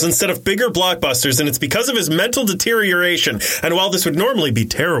films instead of bigger blockbusters, and it's because of his mental deterioration. And while this would normally be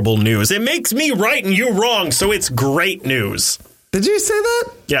terrible news, it makes me right and you wrong, so it's great news. Did you say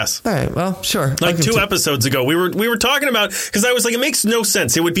that? Yes. All right, well, sure. Like 2 episodes ago, we were talking about, because I was like, it makes no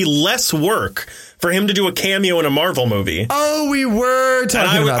sense. It would be less work for him to do a cameo in a Marvel movie. Oh, we were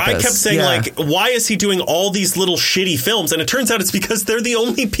talking about this. I kept saying, like, why is he doing all these little shitty films? And it turns out it's because they're the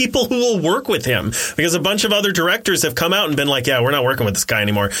only people who will work with him. Because a bunch of other directors have come out and been like, yeah, we're not working with this guy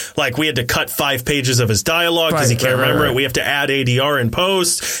anymore. Like, we had to cut 5 pages of his dialogue because he can't remember it. We have to add ADR in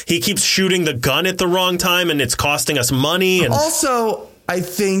post. He keeps shooting the gun at the wrong time, and it's costing us money. And also, I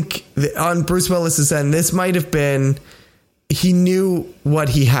think on Bruce Willis's end, this might have been, he knew what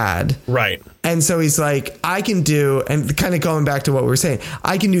he had. Right. And so he's like, I can do, and kind of going back to what we were saying,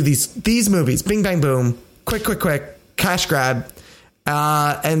 I can do these movies, bing, bang, boom, quick, cash grab,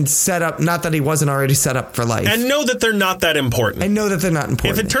 and set up, not that he wasn't already set up for life. And know that they're not that important. And know that they're not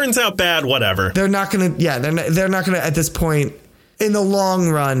important. If it turns out bad, whatever. They're not going to, they're not going to, at this point, in the long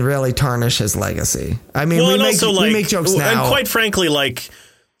run, really tarnish his legacy. I mean, we make jokes now. And quite frankly, like,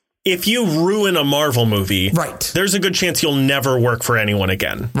 if you ruin a Marvel movie, right, there's a good chance you'll never work for anyone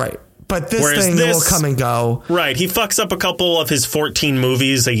again. Right. But this thing will come and go. Right. He fucks up a couple of his 14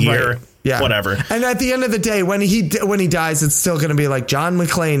 movies a year. Right. whatever. And at the end of the day, when he dies, it's still going to be like John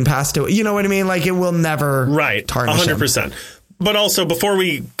McClane passed away. You know what I mean? Like, it will never tarnish 100%. him. But also, before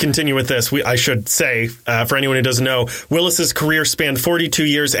we continue with this, I should say, for anyone who doesn't know, Willis's career spanned 42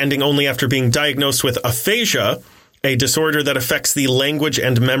 years, ending only after being diagnosed with aphasia, a disorder that affects the language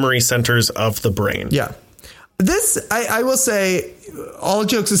and memory centers of the brain. Yeah. This, I will say, all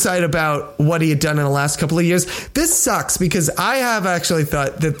jokes aside about what he had done in the last couple of years, this sucks because I have actually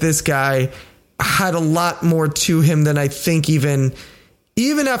thought that this guy had a lot more to him than I think even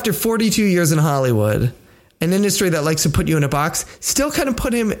after 42 years in Hollywood. An industry that likes to put you in a box, still kind of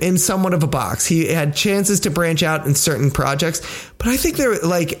put him in somewhat of a box. He had chances to branch out in certain projects, but I think they're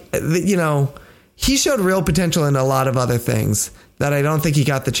like, you know, he showed real potential in a lot of other things that I don't think he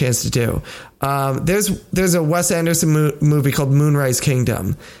got the chance to do. There's a Wes Anderson movie called Moonrise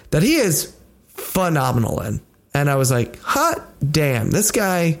Kingdom that he is phenomenal in. And I was like, hot damn, this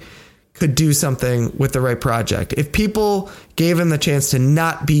guy could do something with the right project. If people gave him the chance to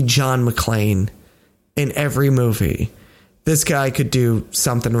not be John McClane in every movie, this guy could do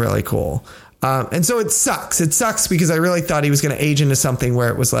something really cool. And so it sucks. It sucks because I really thought he was going to age into something where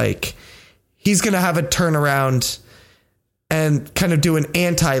it was like, he's going to have a turnaround and kind of do an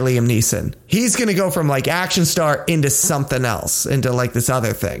anti Liam Neeson. He's going to go from like action star into something else, into like this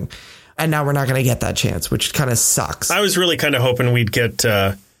other thing. And now we're not going to get that chance, which kind of sucks. I was really kind of hoping we'd get,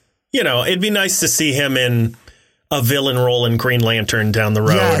 it'd be nice to see him in a villain role in Green Lantern down the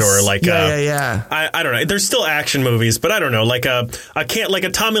road, or like I don't know. There's still action movies, but I don't know, like a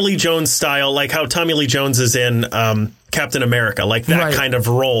Tommy Lee Jones style, like how Tommy Lee Jones is in Captain America, like that kind of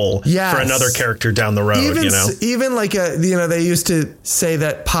role for another character down the road. Even like they used to say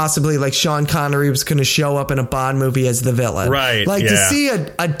that possibly like Sean Connery was going to show up in a Bond movie as the villain, right? Like to see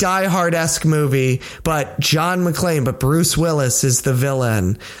a Die Hard-esque movie, but John McClane, but Bruce Willis is the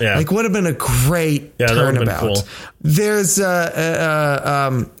villain. Yeah. Like would have been a great turnabout. Cool. There's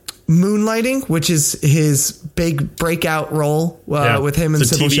Moonlighting, which is his big breakout role with him and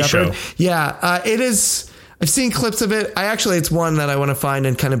Sybil Shepherd. Yeah, it is. I've seen clips of it. It's one that I want to find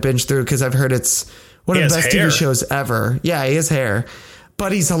and kind of binge through because I've heard it's one of the best TV shows ever. Yeah, he has hair,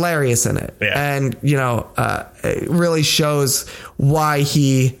 but he's hilarious in it. Yeah. And, it really shows why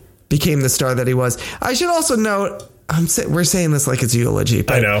he became the star that he was. I should also note, we're saying this like it's eulogy,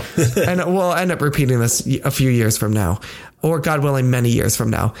 but I know. And we'll end up repeating this a few years from now, or God willing, many years from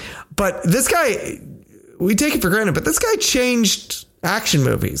now. But this guy, we take it for granted, but this guy changed action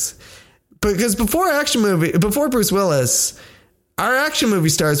movies. Because before Bruce Willis, our action movie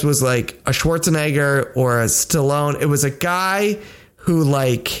stars was like a Schwarzenegger or a Stallone. It was a guy who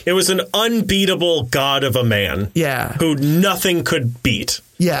it was an unbeatable god of a man. Yeah. Who nothing could beat.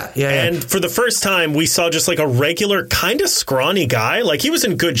 Yeah. And for the first time, we saw just like a regular kind of scrawny guy. Like he was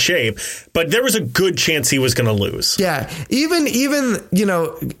in good shape, but there was a good chance he was going to lose. Yeah. Even,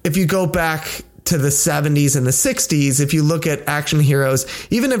 if you go back to the 70s and the 60s, if you look at action heroes,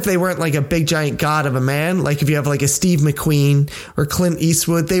 even if they weren't like a big giant god of a man, like if you have like a Steve McQueen or Clint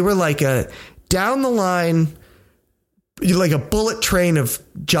Eastwood, they were like a down the line, like a bullet train of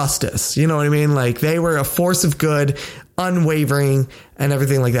justice. You know what I mean? Like they were a force of good, unwavering and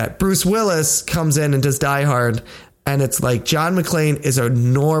everything like that. Bruce Willis comes in and does Die Hard. And it's like John McClane is a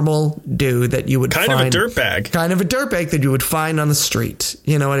normal dude that you would find. Kind of a dirtbag that you would find on the street.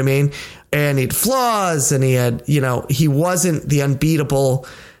 You know what I mean? And he had flaws and he had, he wasn't the unbeatable,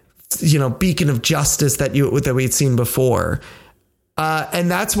 beacon of justice that we'd seen before. And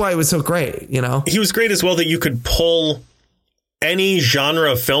that's why it was so great, He was great as well that you could pull any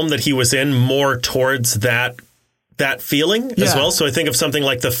genre of film that he was in more towards that feeling as well. So I think of something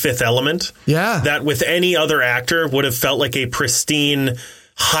like The Fifth Element. Yeah. That with any other actor would have felt like a pristine,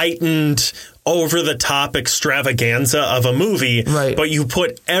 heightened, over-the-top extravaganza of a movie. Right. But you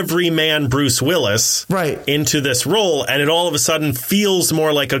put everyman Bruce Willis into this role, and it all of a sudden feels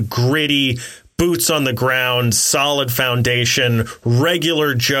more like a gritty, boots on the ground, solid foundation,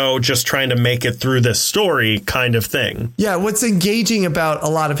 regular Joe just trying to make it through this story kind of thing. Yeah, what's engaging about a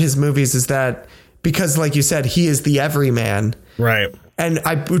lot of his movies is that because, like you said, he is the everyman. Right. And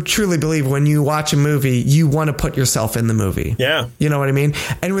I truly believe when you watch a movie, you want to put yourself in the movie. Yeah. You know what I mean?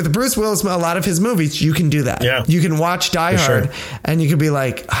 And with Bruce Willis, a lot of his movies, you can do that. Yeah. You can watch Die Hard and you can be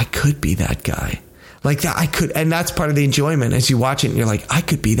like, I could be that guy. Like that, I could. And that's part of the enjoyment as you watch it and you're like, I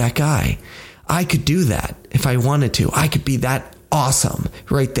could be that guy. I could do that if I wanted to. I could be that awesome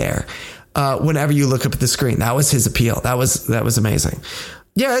right there. Whenever you look up at the screen, that was his appeal. That was amazing.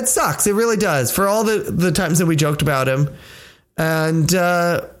 Yeah, it sucks. It really does. For all the times that we joked about him. And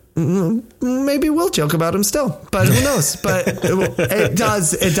maybe we'll joke about him still, but who knows? But it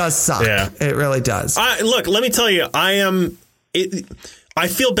does suck. Yeah. It really does. Look, let me tell you, I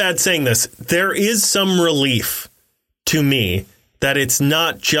feel bad saying this. There is some relief to me that it's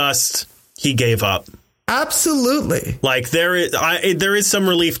not just he gave up. Absolutely. Like there is some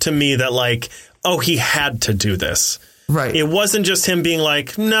relief to me that like, oh, he had to do this. Right. It wasn't just him being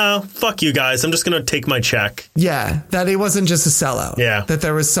like, no, fuck you guys. I'm just going to take my check. Yeah. That he wasn't just a sellout. Yeah. That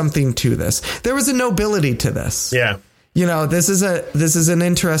there was something to this. There was a nobility to this. Yeah. You know, this is an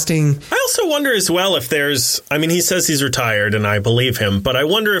interesting. I also wonder as well if he says he's retired and I believe him, but I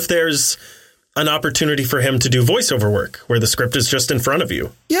wonder if there's an opportunity for him to do voiceover work where the script is just in front of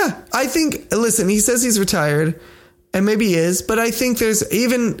you. Yeah. I think, listen, he says he's retired and maybe he is, but I think there's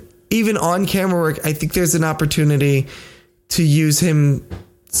even on camera work, I think there's an opportunity to use him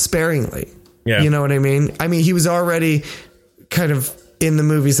sparingly. Yeah. You know what I mean? I mean, he was already kind of in the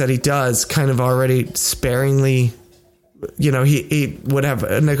movies that he does kind of already sparingly, you know, he would have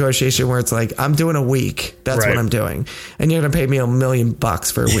a negotiation where it's like, I'm doing a week. That's what I'm doing. And you're going to pay me $1 million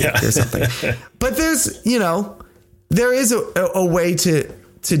for a week or something. But there's, you know, there is a way to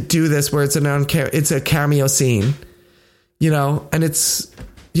do this where it's it's a cameo scene, you know, and it's,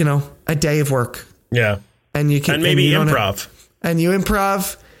 you know, a day of work. Yeah. And you can, and maybe improv. And you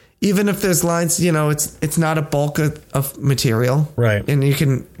improv, even if there's lines, you know, it's not a bulk of material. Right. And you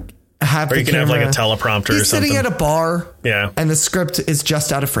can have, or you can have like a teleprompter or something. Sitting at a bar. Yeah. And the script is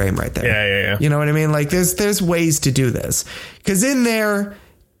just out of frame right there. Yeah. You know what I mean? Like there's ways to do this because in there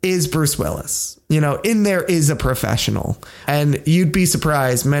is Bruce Willis, you know, in there is a professional, and you'd be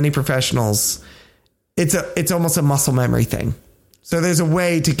surprised. Many professionals, it's almost a muscle memory thing. So there's a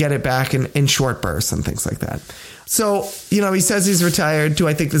way to get it back in short bursts and things like that. So, you know, he says he's retired. Do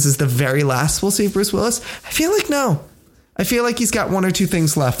I think this is the very last we'll see of Bruce Willis? I feel like no. I feel like he's got one or two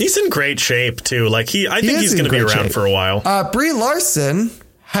things left. He's in great shape, too. Like I think he's going to be around for a while. Brie Larson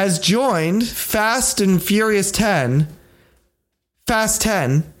has joined Fast and Furious 10. Fast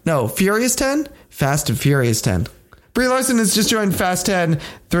 10. No, Furious 10? Fast and Furious 10. Brie Larson has just joined Fast 10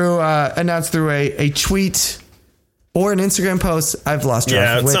 announced through a tweet or an Instagram post. I've lost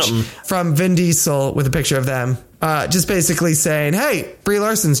track of which. Something. From Vin Diesel with a picture of them. Just basically saying, hey, Brie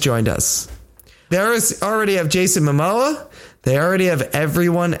Larson's joined us. They already have Jason Momoa. They already have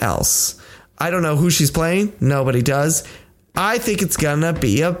everyone else. I don't know who she's playing. Nobody does. I think it's going to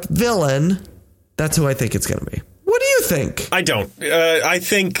be a villain. That's who I think it's going to be. What do you think? I don't. I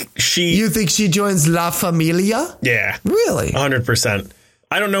think she... You think she joins La Familia? Yeah. Really? 100%.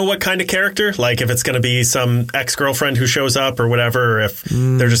 I don't know what kind of character, like if it's going to be some ex-girlfriend who shows up or whatever, or if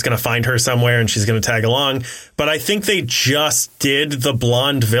they're just going to find her somewhere and she's going to tag along. But I think they just did the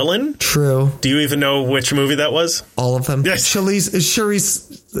blonde villain. True. Do you even know which movie that was? All of them. Yes. Charlize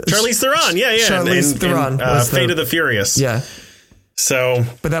Theron. Yeah. Charlize Theron. Fate of the Furious. Yeah. So.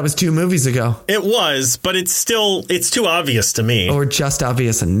 But that was 2 movies ago. It was, but it's too obvious to me. Or just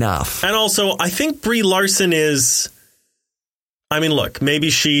obvious enough. And also, I think Brie Larson is... I mean, look, maybe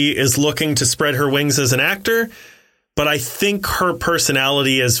she is looking to spread her wings as an actor, but I think her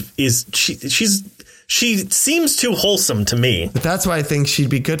personality she seems too wholesome to me. But that's why I think she'd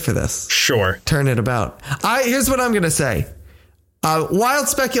be good for this. Sure. Turn it about. Here's what I'm going to say. Wild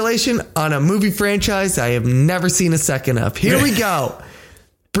speculation on a movie franchise I have never seen a second of. Here we go.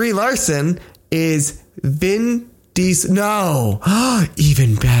 Brie Larson is Vin Diesel. No,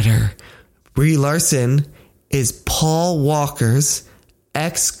 even better. Brie Larson is Paul Walker's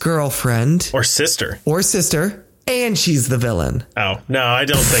ex-girlfriend. Or sister. And she's the villain. Oh, no, I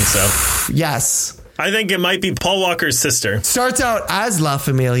don't think so. Yes. I think it might be Paul Walker's sister. Starts out as La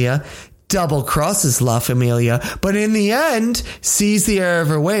Familia, double crosses La Familia, but in the end, sees the error of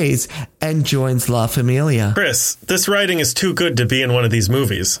her ways and joins La Familia. Chris, this writing is too good to be in one of these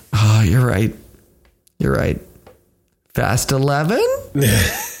movies. Oh, you're right. Fast 11?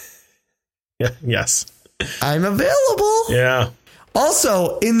 Yeah, yes. I'm available. Yeah.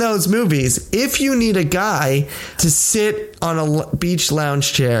 Also, in those movies, if you need a guy to sit on a beach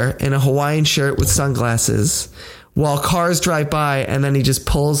lounge chair in a Hawaiian shirt with sunglasses while cars drive by, and then he just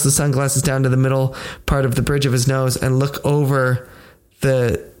pulls the sunglasses down to the middle part of the bridge of his nose and look over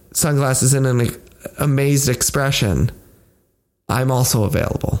the sunglasses in an amazed expression, I'm also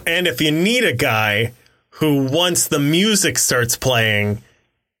available. And if you need a guy who, once the music starts playing,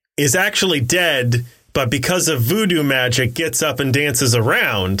 is actually dead but because of voodoo magic, gets up and dances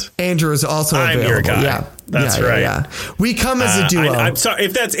around. Andrew is also available. I'm your guy. Yeah, that's right. Yeah. We come as a duo. I'm sorry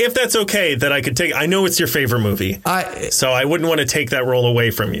if that's okay that I could take. I know it's your favorite movie, so I wouldn't want to take that role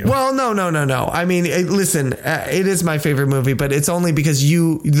away from you. Well, no. I mean, listen, it is my favorite movie, but it's only because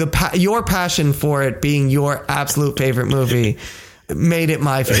your passion for it being your absolute favorite movie made it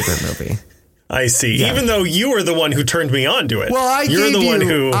my favorite movie. I see. Yeah. Even though you were the one who turned me on to it. Well, you're the one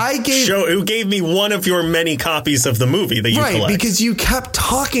who gave me one of your many copies of the movie that you collect. Right, because you kept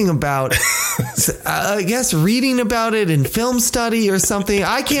talking about, I guess, reading about it in film study or something.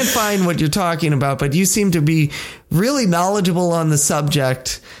 I can't find what you're talking about, but you seem to be really knowledgeable on the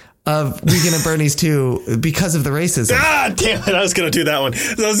subject of Weekend at Bernie's 2 because of the racism. Ah, damn it. I was going to do that one.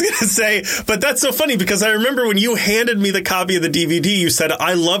 I was going to say, but that's so funny because I remember when you handed me the copy of the DVD, you said,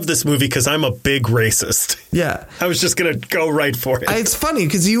 I love this movie because I'm a big racist. Yeah. I was just going to go right for it. It's funny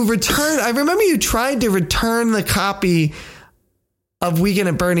because I remember you tried to return the copy of Weekend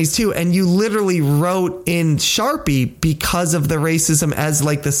at Bernie's 2 and you literally wrote in Sharpie because of the racism as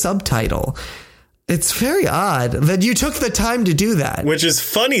like the subtitle. It's very odd that you took the time to do that. Which is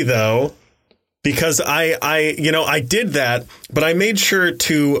funny, though, because I did that, but I made sure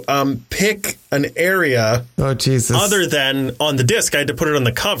to pick an area. Oh, Jesus. Other than on the disc. I had to put it on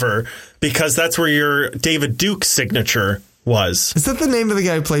the cover because that's where your David Duke signature was. Is that the name of the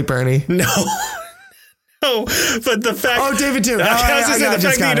guy who played Bernie? No. No, but the fact... Oh, David Duke. The fact that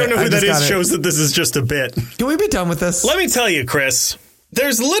you don't know who that is shows that this is just a bit. Can we be done with this? Let me tell you, Chris...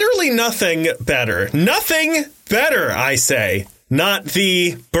 There's literally nothing better. Nothing better, I say. Not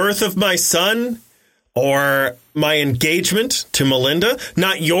the birth of my son or my engagement to Melinda.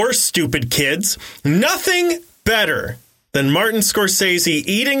 Not your stupid kids. Nothing better than Martin Scorsese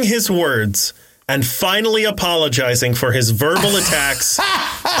eating his words and finally apologizing for his verbal attacks.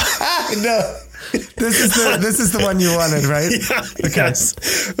 No. This is the one you wanted, right? Yeah, okay. Yes.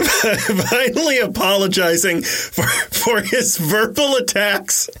 Finally apologizing for his verbal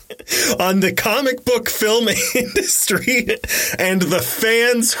attacks on the comic book film industry and the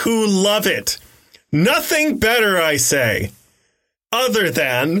fans who love it. Nothing better, I say, other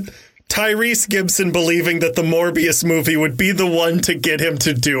than Tyrese Gibson believing that the Morbius movie would be the one to get him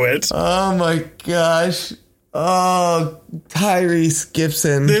to do it. Oh, my gosh. Oh, Tyrese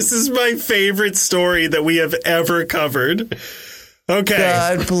Gibson. This is my favorite story that we have ever covered. Okay.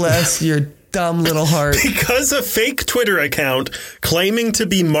 God bless your dumb little heart. Because a fake Twitter account claiming to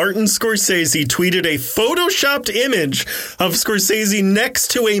be Martin Scorsese tweeted a photoshopped image of Scorsese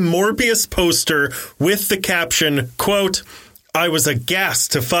next to a Morbius poster with the caption, quote, I was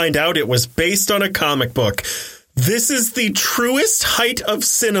aghast to find out it was based on a comic book. This is the truest height of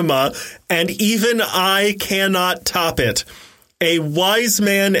cinema, and even I cannot top it. A wise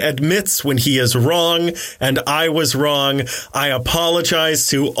man admits when he is wrong, and I was wrong. I apologize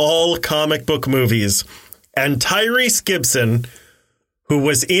to all comic book movies. And Tyrese Gibson, who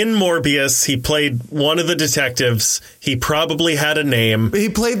was in Morbius, he played one of the detectives. He probably had a name. He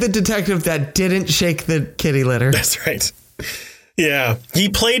played the detective that didn't shake the kitty litter. That's right. Yeah. He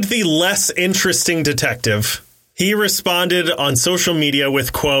played the less interesting detective. He responded on social media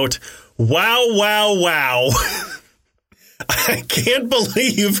with, quote, wow, wow, wow. I can't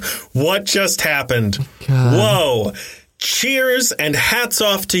believe what just happened. God. Whoa. Cheers and hats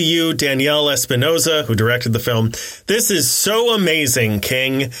off to you, Danielle Espinosa, who directed the film. This is so amazing,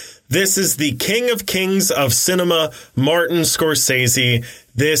 King. This is the King of Kings of cinema, Martin Scorsese.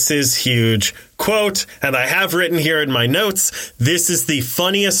 This is huge. Quote, and I have written here in my notes, this is the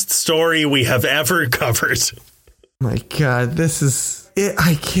funniest story we have ever covered. My God, this is it.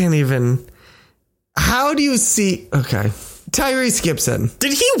 I can't even. How do you see? Okay. Tyrese Gibson.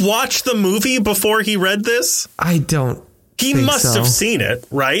 Did he watch the movie before he read this? I don't. He must have seen it,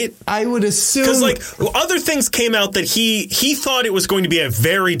 right? I would assume. Because, like, other things came out that he thought it was going to be a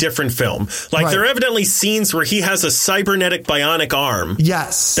very different film. Like, There are evidently scenes where he has a cybernetic bionic arm.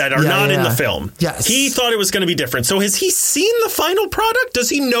 Yes. That are not in the film. Yes. He thought it was going to be different. So has he seen the final product?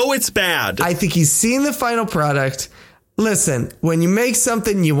 Does he know it's bad? I think he's seen the final product. Listen, when you make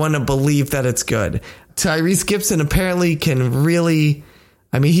something, you want to believe that it's good. Tyrese Gibson apparently can really...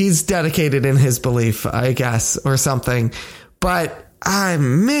 I mean, he's dedicated in his belief, I guess, or something. But, oh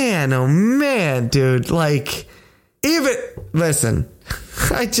man, dude. Like, even... Listen,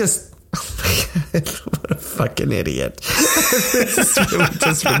 I just... Oh my God, what a fucking idiot. This is really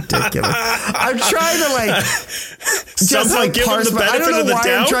just ridiculous. I'm trying to, like... Somehow like give him the benefit I don't know of the why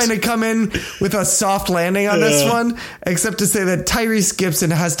doubt. I'm trying to come in with a soft landing on this one, except to say that Tyrese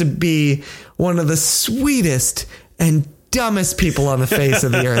Gibson has to be one of the sweetest and dumbest people on the face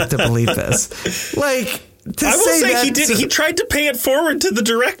of the earth to believe this. Like, to I will say that he tried to pay it forward to the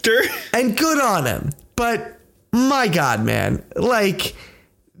director. And good on him. But my God, man, like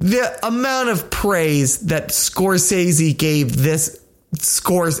the amount of praise that Scorsese gave this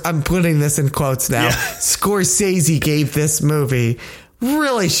I'm putting this in quotes now. Yeah. Scorsese gave this movie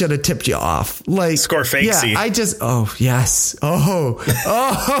really should have tipped you off. Like Scorfakesy. Yeah, oh yes. Oh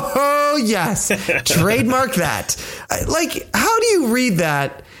yes. Trademark that. Like, how do you read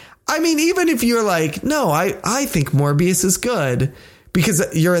that? I mean, even if you're like, no, I think Morbius is good because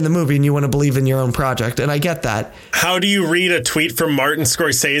you're in the movie and you want to believe in your own project. And I get that. How do you read a tweet from Martin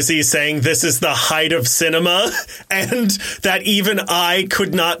Scorsese saying this is the height of cinema and that even I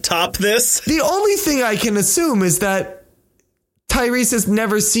could not top this? The only thing I can assume is that Tyrese has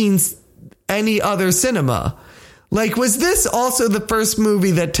never seen any other cinema. Like, was this also the first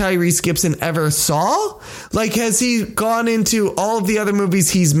movie that Tyrese Gibson ever saw? Like, has he gone into all of the other movies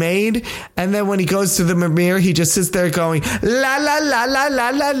he's made? And then when he goes to the premiere, he just sits there going, la, la, la, la, la,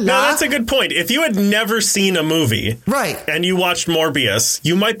 la, la. No, that's a good point. If you had never seen a movie. Right. And you watched Morbius,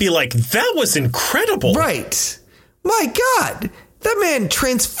 you might be like, that was incredible. Right. My God. That man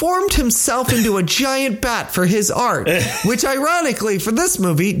transformed himself into a giant bat for his art, which ironically for this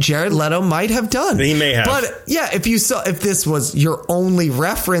movie, Jared Leto might have done. He may have. But yeah, if this was your only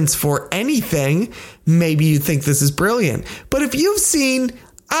reference for anything, maybe you think this is brilliant. But if you've seen,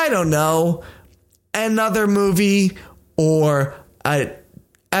 I don't know, another movie or an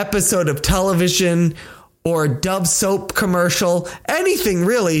episode of television or a Dove soap commercial, anything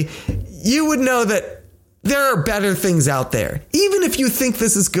really, you would know that there are better things out there. Even if you think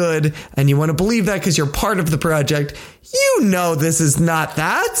this is good and you want to believe that because you're part of the project, you know this is not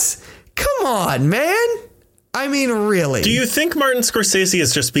that. Come on, man. I mean, really. Do you think Martin Scorsese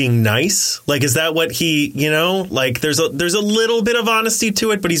is just being nice? Like, is that what he, like there's a little bit of honesty to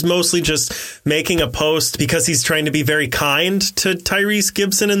it, but he's mostly just making a post because he's trying to be very kind to Tyrese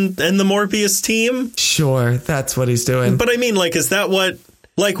Gibson and the Morbius team? Sure, that's what he's doing. But I mean, like, is that what...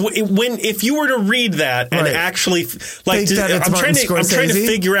 Like if you were to read that and actually like I'm trying to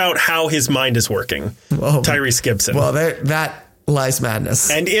figure out how his mind is working. Whoa. Tyrese Gibson. Well, that lies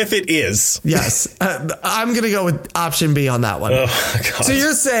madness. And if it is, yes, I'm going to go with option B on that one. Oh, God. So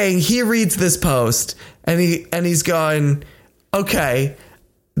you're saying he reads this post and he's going, okay,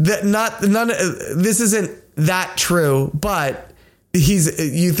 this isn't that true, but he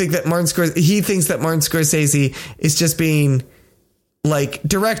thinks that Martin Scorsese is just being like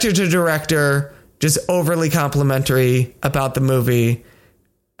director to director, just overly complimentary about the movie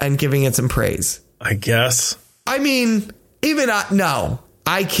and giving it some praise. I guess. I mean, no,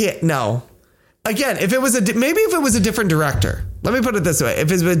 I can't. No. Again, if it was a different director, let me put it this way.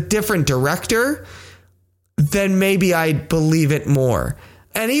 If it was a different director, then maybe I'd believe it more.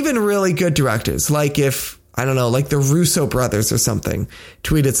 And even really good directors, like if, I don't know, like the Russo brothers or something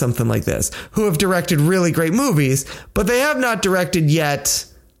tweeted something like this, who have directed really great movies, but they have not directed yet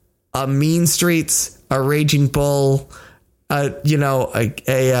a Mean Streets, a Raging Bull, The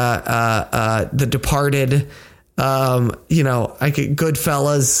Departed,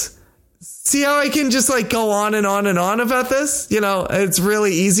 Goodfellas. See how I can just like go on and on and on about this? It's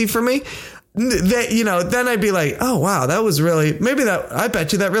really easy for me. Then I'd be like, oh, wow, that was really, I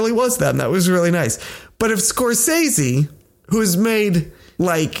bet you that really was them. That was really nice. But if Scorsese, who's made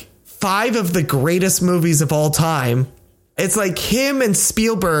like 5 of the greatest movies of all time, it's like him and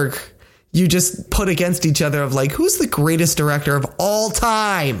Spielberg, you just put against each other of like, who's the greatest director of all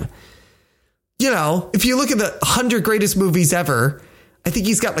time? If you look at the 100 greatest movies ever, I think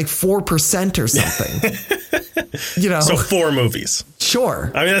he's got like 4% or something. So 4 movies.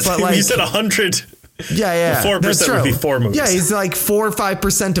 Sure. I mean, that's like, you said 100. Yeah. 4% would be 4 movies. Yeah, he's like 4 or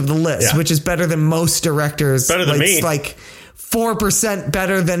 5% of the list, which is better than most directors. Better than me. It's like 4%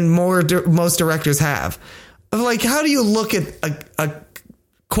 better than most directors have. Like, how do you look at a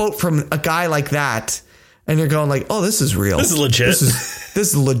quote from a guy like that and you're going like, oh, this is real. This is legit. This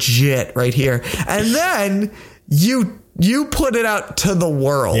is legit right here. And then you put it out to the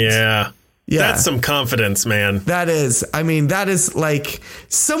world. Yeah. That's some confidence, man. That is like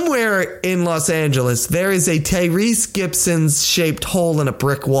somewhere in Los Angeles, there is a Tyrese Gibson's shaped hole in a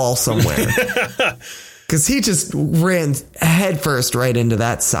brick wall somewhere. Because he just ran headfirst right into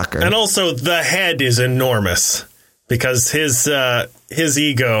that sucker. And also the head is enormous because his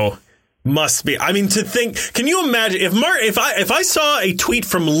ego must be. I mean, to think, can you imagine if I saw a tweet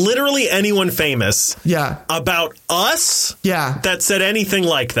from literally anyone famous about us that said anything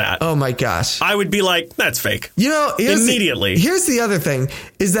like that? Oh my gosh. I would be like, that's fake. Immediately. Here's the other thing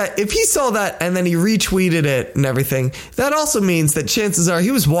is that if he saw that and then he retweeted it and everything, that also means that chances are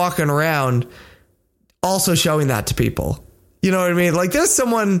he was walking around also showing that to people. You know what I mean? Like there's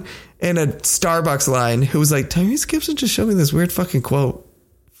someone in a Starbucks line who was like, Tyrese Gibson just showed me this weird fucking quote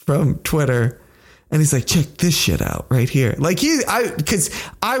from Twitter, and he's like, check this shit out right here. Like because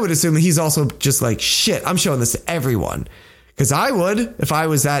I would assume that he's also just like, shit, I'm showing this to everyone, because I would if I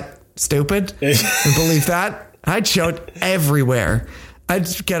was that stupid and believe that. I'd show it everywhere. I'd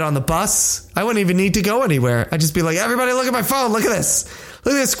get on the bus. I wouldn't even need to go anywhere. I'd just be like, everybody, look at my phone. Look at this.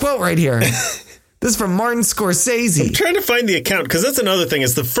 Look at this quote right here. This is from Martin Scorsese. I'm trying to find the account, because that's another thing.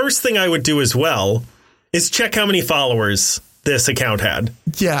 Is the first thing I would do as well is check how many followers this account had.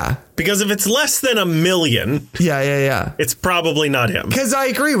 Yeah. Because if it's less than 1 million, it's probably not him. Because I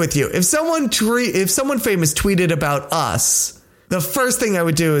agree with you. If someone famous tweeted about us, the first thing I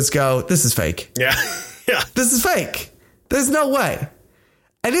would do is go, this is fake. Yeah. Yeah. This is fake. There's no way.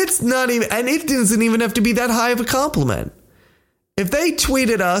 And it doesn't even have to be that high of a compliment. If they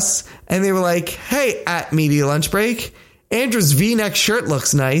tweeted us and they were like, hey, at Media Lunch Break, Andrew's V-neck shirt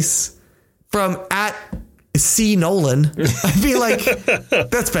looks nice, from at C. Nolan, I'd be like,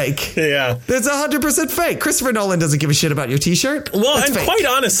 that's fake. Yeah. That's 100% fake. Christopher Nolan doesn't give a shit about your t-shirt. Well, that's and fake. Quite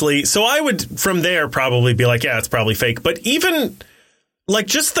honestly, so I would from there probably be like, yeah, it's probably fake. But even like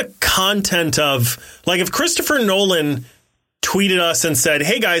just the content of like if Christopher Nolan tweeted us and said,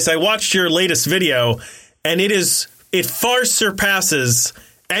 hey guys, I watched your latest video and it far surpasses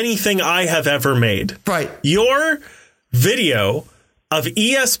anything I have ever made. Right. Your video of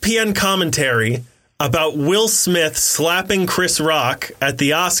ESPN commentary about Will Smith slapping Chris Rock at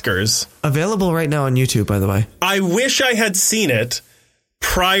the Oscars. Available right now on YouTube, by the way. I wish I had seen it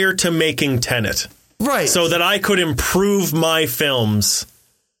prior to making Tenet. Right. So that I could improve my films.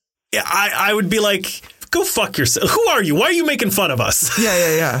 I would be like, go fuck yourself. Who are you? Why are you making fun of us?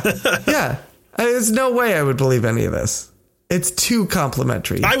 Yeah. Yeah. There's no way I would believe any of this. It's too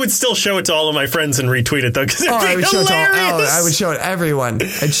complimentary. I would still show it to all of my friends and retweet it, though, because it'd be hilarious. I would show it to everyone.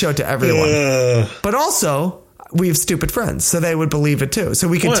 I'd show it to everyone. But also, we have stupid friends, so they would believe it, too. So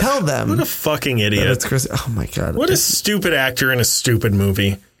we could tell them. What a fucking idiot. It's Chris. Oh, my God. What a stupid actor in a stupid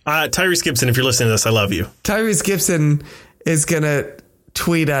movie. Tyrese Gibson, if you're listening to this, I love you. Tyrese Gibson is going to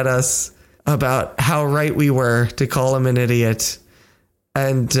tweet at us about how right we were to call him an idiot,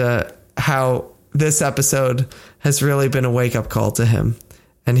 and how this episode has really been a wake-up call to him.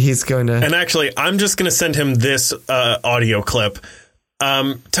 And he's going to... And actually, I'm just going to send him this audio clip.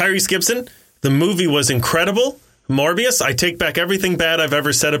 Tyrese Gibson, the movie was incredible. Morbius, I take back everything bad I've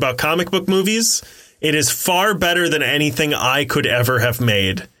ever said about comic book movies. It is far better than anything I could ever have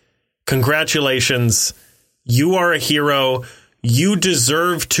made. Congratulations. You are a hero. You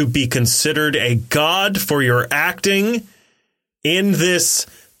deserve to be considered a god for your acting in this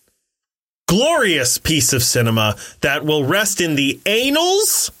glorious piece of cinema that will rest in the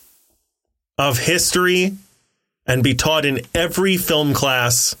annals of history and be taught in every film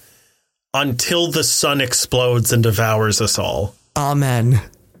class until the sun explodes and devours us all. Amen.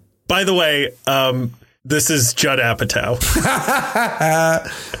 By the way, this is Judd Apatow. I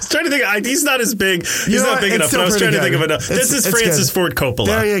was trying to think. He's not as big. He's not big enough. But I was trying to think of enough. This is Francis Ford Coppola.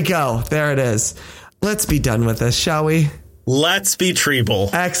 There you go. There it is. Let's be done with this, shall we? Let's be treble.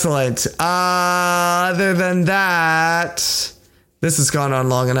 Excellent. Other than that, this has gone on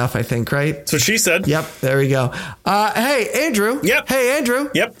long enough, I think, right? That's what she said. Yep. There we go. Hey, Andrew. Yep. Hey, Andrew.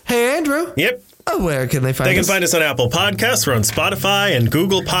 Yep. Hey, Andrew. Yep. Oh, where can they find us? They can find us on Apple Podcasts. We're on Spotify and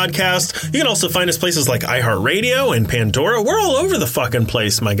Google Podcasts. You can also find us places like iHeartRadio and Pandora. We're all over the fucking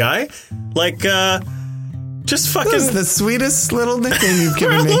place, my guy. Like, just fucking... This is the sweetest little nickname you've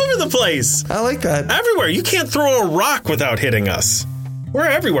given me. We're all over the place. I like that. Everywhere. You can't throw a rock without hitting us. We're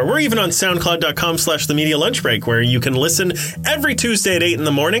everywhere. We're even on SoundCloud.com/The Media Lunch Break, where you can listen every Tuesday at 8 in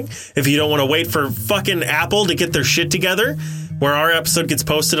the morning. If you don't want to wait for fucking Apple to get their shit together, where our episode gets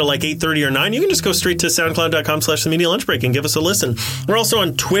posted at like 8:30 or 9, you can just go straight to SoundCloud.com/The Media Lunch Break and give us a listen. We're also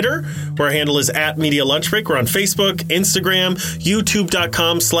on Twitter, where our handle is @Media Lunch Break. We're on Facebook, Instagram,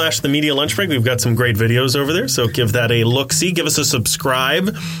 YouTube.com/The Media Lunch Break. We've got some great videos over there, so give that a look-see. Give us a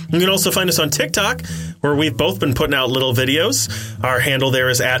subscribe. You can also find us on TikTok, where we've both been putting out little videos. Our handle there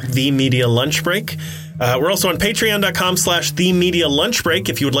is @The Media Lunch Break. We're also on Patreon.com/The Media Lunch Break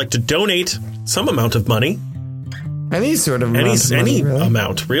if you would like to donate some amount of money. Any sort of amount of money, really?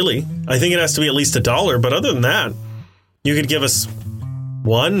 Amount, really. I think it has to be at least $1, but other than that, you could give us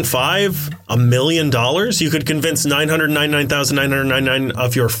 1, 5, $1 million. You could convince 999,999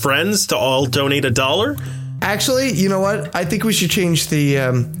 of your friends to all donate $1. Actually, you know what? I think we should change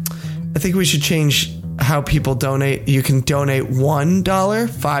how people donate. You can donate $1,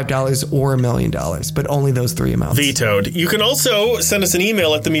 $5, or $1 million, but only those three amounts. Vetoed. You can also send us an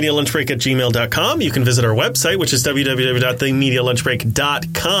email at themedialunchbreak@gmail.com. You can visit our website, which is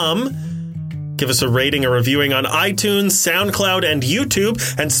www.themedialunchbreak.com. Give us a rating or reviewing on iTunes, SoundCloud, and YouTube.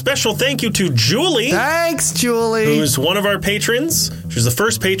 And special thank you to Julie. Thanks, Julie. Who's one of our patrons. She's the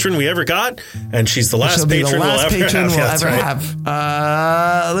first patron we ever got, and she's the last patron we'll ever have.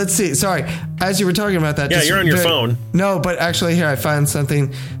 Let's see. Sorry. As you were talking about that. Yeah, you're on your phone. No, but actually here I find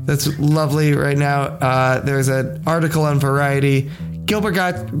something that's lovely right now. There's an article on Variety. Gilbert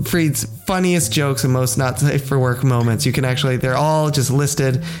Gottfried's funniest jokes and most not safe for work moments. You can actually, they're all just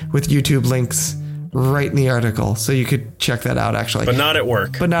listed with YouTube links right in the article. So you could check that out, actually. But not at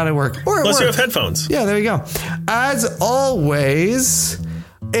work. Or at Unless work. you have headphones. Yeah, there you go. As always,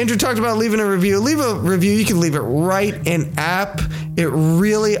 Andrew talked about leaving a review. Leave a review. You can leave it right in app. It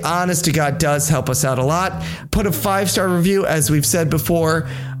really, honest to God, does help us out a lot. Put a 5-star review, as we've said before.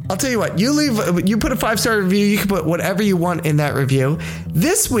 I'll tell you what, you put a 5-star review, you can put whatever you want in that review.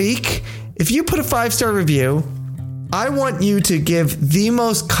 This week, if you put a 5-star review, I want you to give the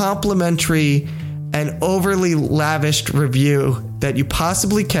most complimentary and overly lavished review that you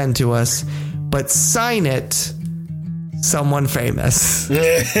possibly can to us, but sign it someone famous. All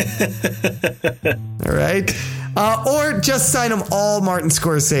right? Or just sign them all Martin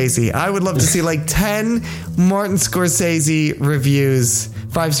Scorsese. I would love to see like 10 Martin Scorsese reviews,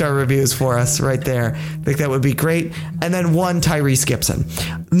 5-star reviews for us right there. I think that would be great. And then 1 Tyrese Gibson.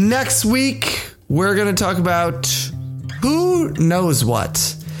 Next week, we're going to talk about who knows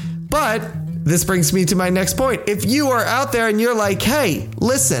what. But this brings me to my next point. If you are out there and you're like, hey,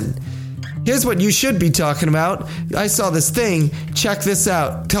 listen, here's what you should be talking about. I saw this thing. Check this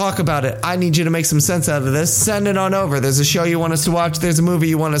out. Talk about it. I need you to make some sense out of this. Send it on over. There's a show you want us to watch. There's a movie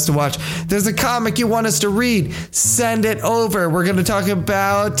you want us to watch. There's a comic you want us to read. Send it over. We're going to talk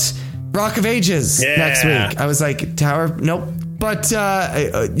about Rock of Ages next week. I was like, Tower? Nope. But,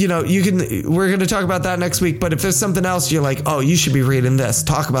 we're going to talk about that next week. But if there's something else you're like, oh, you should be reading this,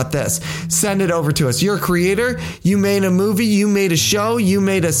 talk about this, send it over to us. You're a creator. You made a movie. You made a show. You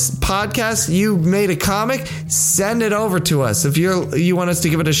made a podcast. You made a comic. Send it over to us. If you want us to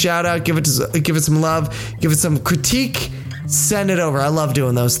give it a shout out, give it some love, give it some critique, send it over. I love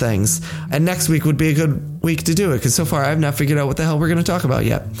doing those things. And next week would be a good week to do it, because so far I've not figured out what the hell we're going to talk about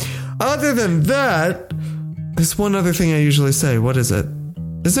yet. Other than that, there's one other thing I usually say. What is it?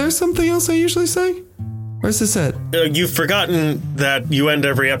 Is there something else I usually say? Or is this it? You've forgotten that you end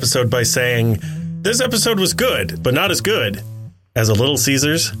every episode by saying, this episode was good, but not as good as a Little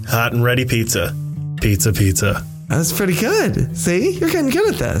Caesars hot and ready pizza. Pizza, pizza. That's pretty good. See? You're getting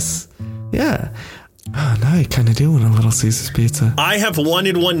good at this. Yeah. Oh, now I kind of do want a Little Caesars pizza. I have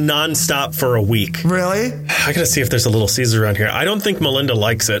wanted one nonstop for a week. Really? I gotta see if there's a Little Caesars around here. I don't think Melinda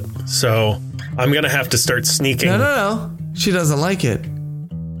likes it, so I'm gonna have to start sneaking. No. She doesn't like it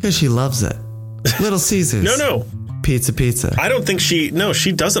because she loves it. Little Caesars. No. Pizza. I don't think she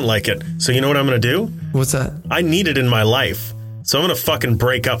doesn't like it. So you know what I'm gonna do? What's that? I need it in my life. So I'm gonna fucking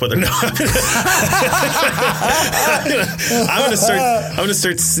break up with her. No, I'm gonna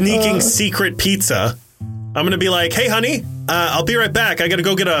start sneaking secret pizza. I'm gonna be like, hey honey, I'll be right back. I gotta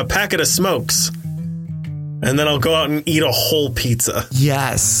go get a packet of smokes. And then I'll go out and eat a whole pizza.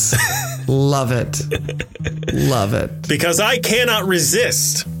 Yes. Love it. Love it. Because I cannot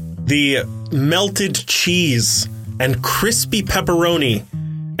resist the melted cheese and crispy pepperoni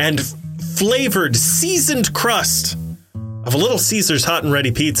and flavored seasoned crust of a Little Caesars hot and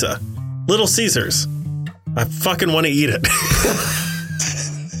ready pizza. Little Caesars. I fucking want to eat it.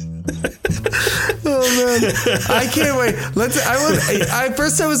 Oh man. I can't wait.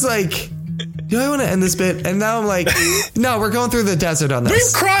 First I was like, do I want to end this bit? And now I'm like, no, we're going through the desert on this.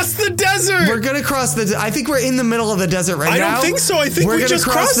 We've crossed the desert. We're going to cross I think we're in the middle of the desert right now. I don't think so. I think we just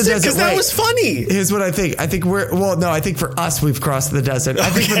crossed it because that was funny. Here's what I think. I think I think for us, we've crossed the desert. Okay. I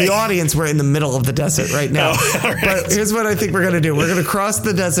think for the audience, we're in the middle of the desert right now. Oh, all right. But here's what I think we're going to do. We're going to cross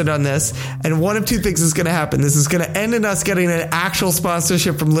the desert on this. And one of two things is going to happen. This is going to end in us getting an actual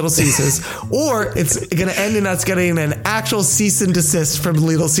sponsorship from Little Caesars, or it's going to end in us getting an actual cease and desist from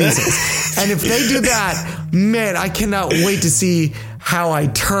Little Caesars. And if they do that, man, I cannot wait to see how I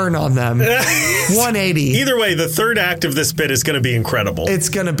turn on them. 180. Either way, the third act of this bit is going to be incredible. It's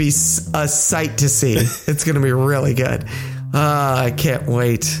going to be a sight to see. It's going to be really good. I can't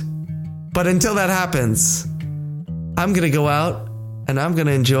wait. But until that happens, I'm going to go out and I'm going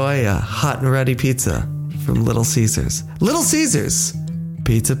to enjoy a hot and ready pizza from Little Caesars. Little Caesars,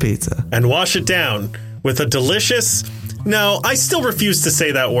 pizza. And wash it down with a delicious... No, I still refuse to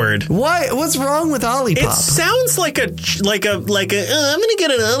say that word. Why? What's wrong with Olipop? It sounds like a I'm going to get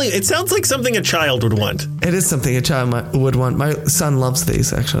an Ollie. It sounds like something a child would want. It is something a child would want. My son loves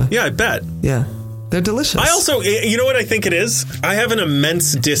these, actually. Yeah, I bet. Yeah. They're delicious. I also, you know what I think it is? I have an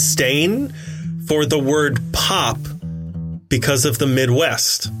immense disdain for the word pop because of the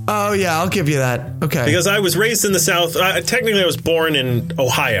Midwest. Oh, yeah, I'll give you that. Okay. Because I was raised in the South. Technically, I was born in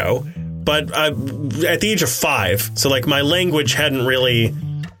Ohio, but at the age of 5. So, like, my language hadn't really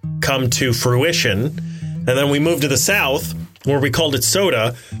come to fruition. And then we moved to the South, where we called it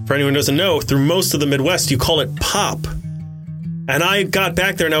soda. For anyone who doesn't know, through most of the Midwest, you call it pop. And I got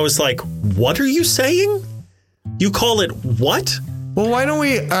back there and I was like, what are you saying? You call it what? Well, why don't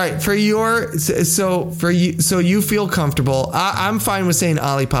we? All right, for you, so you feel comfortable. I'm fine with saying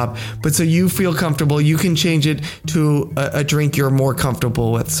Olipop, but so you feel comfortable, you can change it to a drink you're more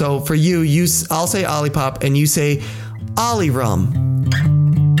comfortable with. So for you, I'll say Olipop, and you say Ollie Rum.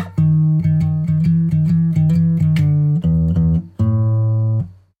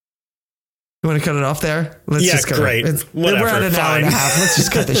 You want to cut it off there? Let's just cut great. We're at an hour and a half. Let's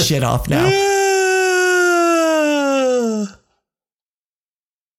just cut this shit off now.